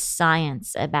bogus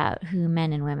science about who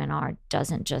men and women are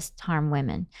doesn't just harm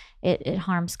women. It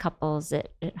harms couples.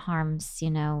 It harms,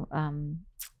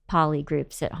 poly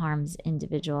groups. It harms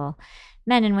individual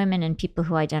men and women and people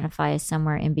who identify as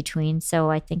somewhere in between. So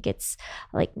I think it's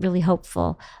like really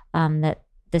hopeful that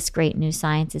this great new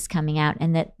science is coming out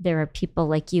and that there are people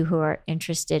like you who are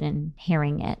interested in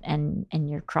hearing it and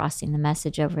you're crossing the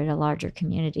message over to larger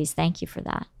communities. Thank you for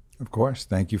that. Of course.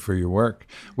 Thank you for your work.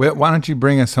 Why don't you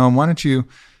bring us home? Why don't you,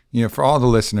 for all the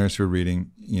listeners who are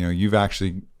reading, you've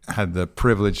actually had the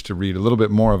privilege to read a little bit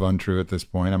more of Untrue at this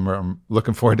point. I'm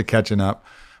looking forward to catching up.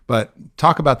 But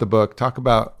talk about the book. Talk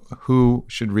about who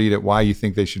should read it, why you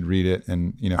think they should read it,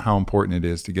 and how important it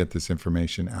is to get this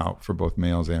information out for both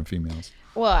males and females.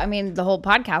 Well, I mean, the whole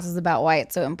podcast is about why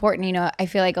it's so important. I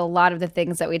feel like a lot of the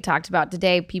things that we talked about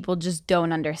today, people just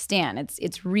don't understand.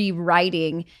 It's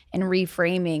rewriting and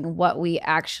reframing what we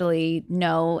actually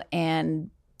know and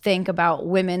think about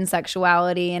women's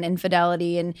sexuality and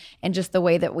infidelity and just the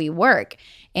way that we work.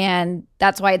 And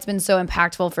that's why it's been so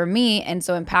impactful for me and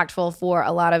so impactful for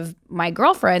a lot of my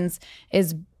girlfriends,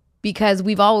 is because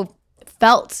we've all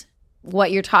felt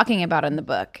what you're talking about in the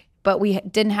book, but we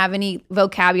didn't have any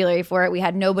vocabulary for it. We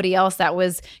had nobody else that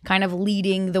was kind of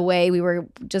leading the way. We were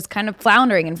just kind of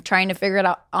floundering and trying to figure it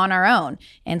out on our own.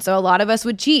 And so a lot of us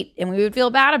would cheat and we would feel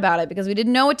bad about it because we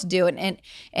didn't know what to do. And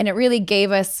it really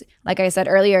gave us, like I said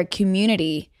earlier, a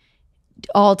community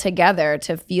all together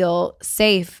to feel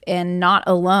safe and not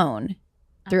alone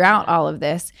throughout all of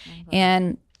this.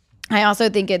 And I also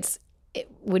think it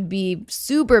would be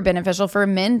super beneficial for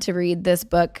men to read this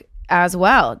book as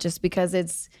well, just because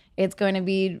it's going to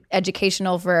be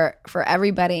educational for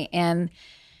everybody. And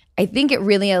I think it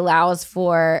really allows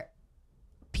for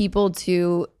people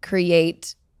to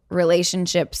create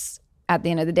relationships at the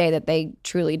end of the day that they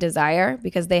truly desire,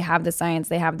 because they have the science,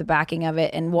 they have the backing of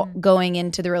it. And going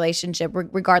into the relationship,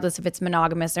 regardless if it's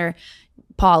monogamous or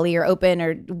poly or open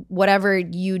or whatever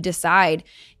you decide,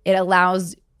 it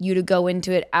allows you to go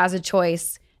into it as a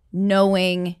choice,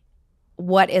 knowing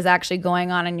what is actually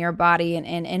going on in your body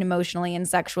and emotionally and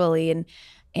sexually.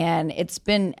 And it's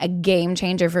been a game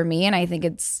changer for me. And I think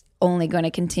it's only going to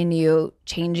continue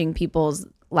changing people's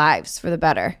lives for the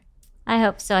better. I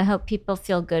hope so. I hope people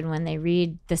feel good when they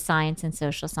read the science and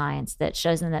social science that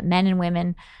shows them that men and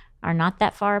women are not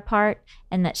that far apart,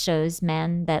 and that shows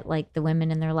men that like the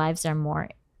women in their lives are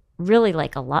really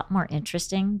like a lot more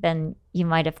interesting than you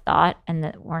might have thought, and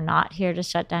that we're not here to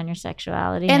shut down your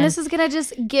sexuality. And this is going to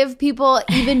just give people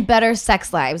even better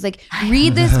sex lives. Like,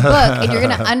 read this book and you're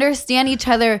going to understand each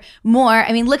other more.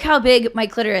 I mean, look how big my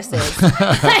clitoris is.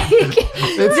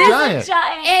 It's giant.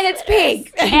 And it's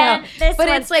pink. And but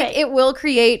it's like, it will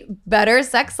create better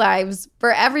sex lives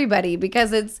for everybody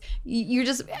because you're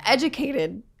just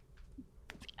educated.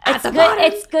 It's good.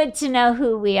 It's good to know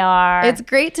who we are. It's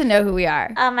great to know who we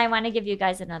are. I want to give you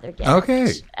guys another gift.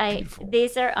 Okay.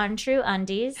 These are untrue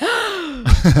undies. I'm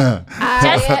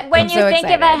When you so think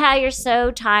excited. about how you're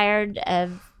so tired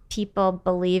of people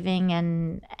believing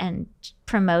and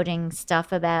promoting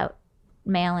stuff about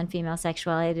male and female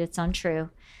sexuality, it's untrue.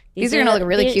 These are gonna look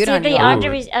really cute on the you.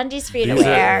 undies for you to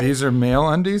wear. These are male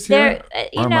undies here? They're,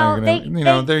 Or am I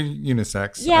gonna- they're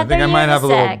unisex. Yeah, I think I they're might have a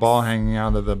little unisex. ball hanging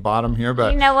out of the bottom here,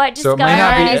 but You know what? Just so it go might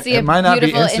not ahead. be, I see a it might not be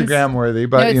beautiful Instagram worthy,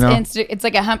 but No, it's you know, it's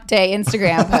like a hump day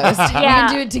Instagram post. Yeah. We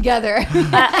can do it together.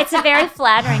 It's a very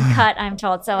flattering cut, I'm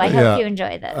told. So I Yeah. hope you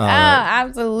enjoy this. Oh,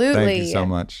 absolutely. thank you so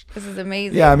much. This is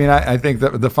amazing. Yeah, I mean, I think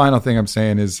that the final thing I'm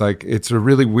saying is like it's a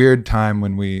really weird time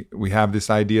when we have this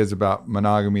ideas about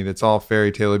monogamy that's all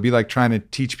fairy tale. It'd be like trying to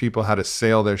teach people how to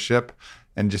sail their ship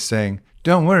and just saying,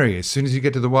 "Don't worry, as soon as you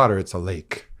get to the water, it's a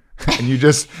lake." And you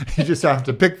just have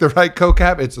to pick the right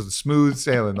co-cap. It's a smooth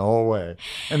sailing the whole way.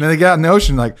 And then they get out in the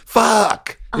ocean like,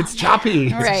 fuck, it's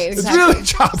choppy. Right, It's exactly. really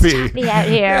choppy. Be out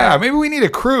here. Yeah, maybe we need a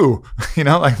crew. You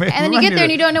know, like maybe And then we you might get there and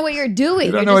need you don't know what you're doing.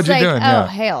 You don't You're know what just you're like, doing, oh, yeah.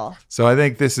 hell. So I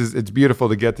think it's beautiful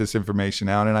to get this information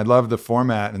out. And I love the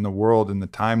format and the world and the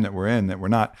time that we're in, that we're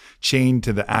not chained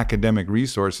to the academic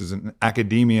resources, and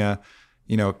academia,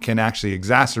 you know, can actually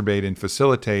exacerbate and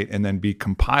facilitate and then be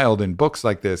compiled in books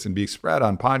like this and be spread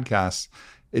on podcasts.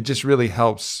 It just really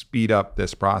helps speed up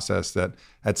this process that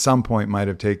at some point might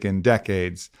have taken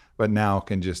decades, but now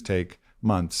can just take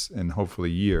months and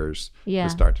hopefully years Yeah. to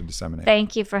start to disseminate.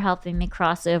 Thank you for helping me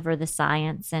cross over the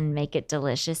science and make it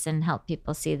delicious and help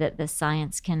people see that the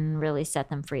science can really set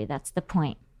them free. That's the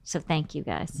point. So thank you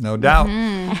guys. No doubt.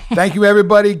 Thank you,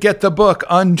 everybody. Get the book,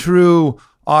 Untrue,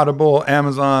 Audible,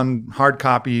 Amazon, hard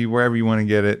copy, wherever you want to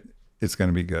get it. It's going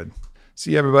to be good.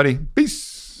 See you, everybody.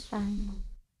 Peace. Bye.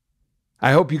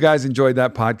 I hope you guys enjoyed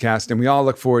that podcast, and we all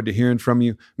look forward to hearing from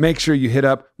you. Make sure you hit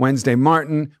up Wednesday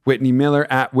Martin, Whitney Miller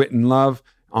at Witten Love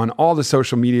on all the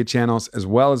social media channels, as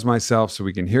well as myself, so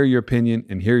we can hear your opinion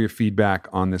and hear your feedback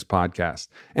on this podcast.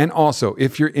 And also,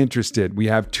 if you're interested, we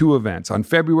have 2 events. On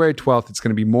February 12th, it's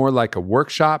going to be more like a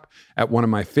workshop at one of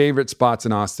my favorite spots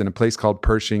in Austin, a place called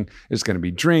Pershing. There's going to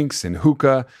be drinks and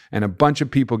hookah and a bunch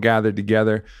of people gathered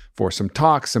together for some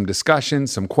talks, some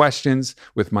discussions, some questions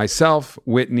with myself,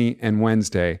 Whitney, and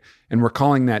Wednesday. And we're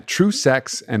calling that True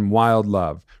Sex and Wild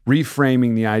Love,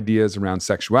 reframing the ideas around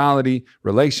sexuality,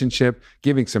 relationship,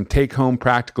 giving some take-home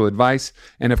practical advice,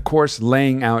 and of course,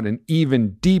 laying out an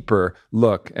even deeper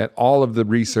look at all of the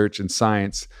research and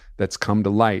science that's come to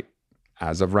light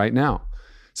as of right now.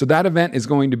 So that event is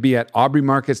going to be at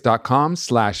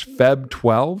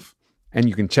aubreymarcus.com/Feb12. And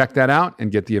you can check that out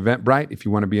and get the Eventbrite if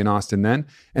you want to be in Austin then.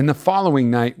 And the following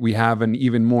night, we have an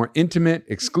even more intimate,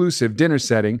 exclusive dinner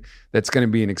setting that's going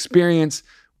to be an experience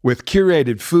with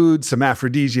curated food, some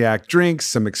aphrodisiac drinks,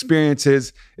 some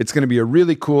experiences. It's going to be a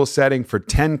really cool setting for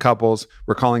 10 couples.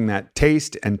 We're calling that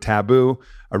Taste and Taboo,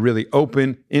 a really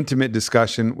open, intimate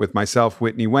discussion with myself,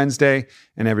 Whitney, Wednesday,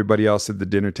 and everybody else at the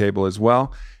dinner table as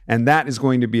well. And that is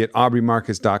going to be at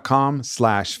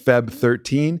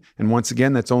aubreymarcus.com/Feb13. And once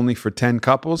again, that's only for 10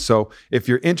 couples. So if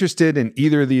you're interested in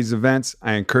either of these events,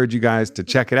 I encourage you guys to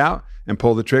check it out and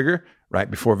pull the trigger right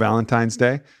before Valentine's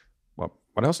Day. Well,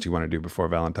 what else do you want to do before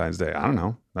Valentine's Day? I don't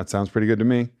know. That sounds pretty good to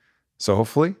me. So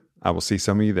hopefully I will see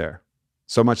some of you there.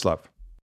 So much love.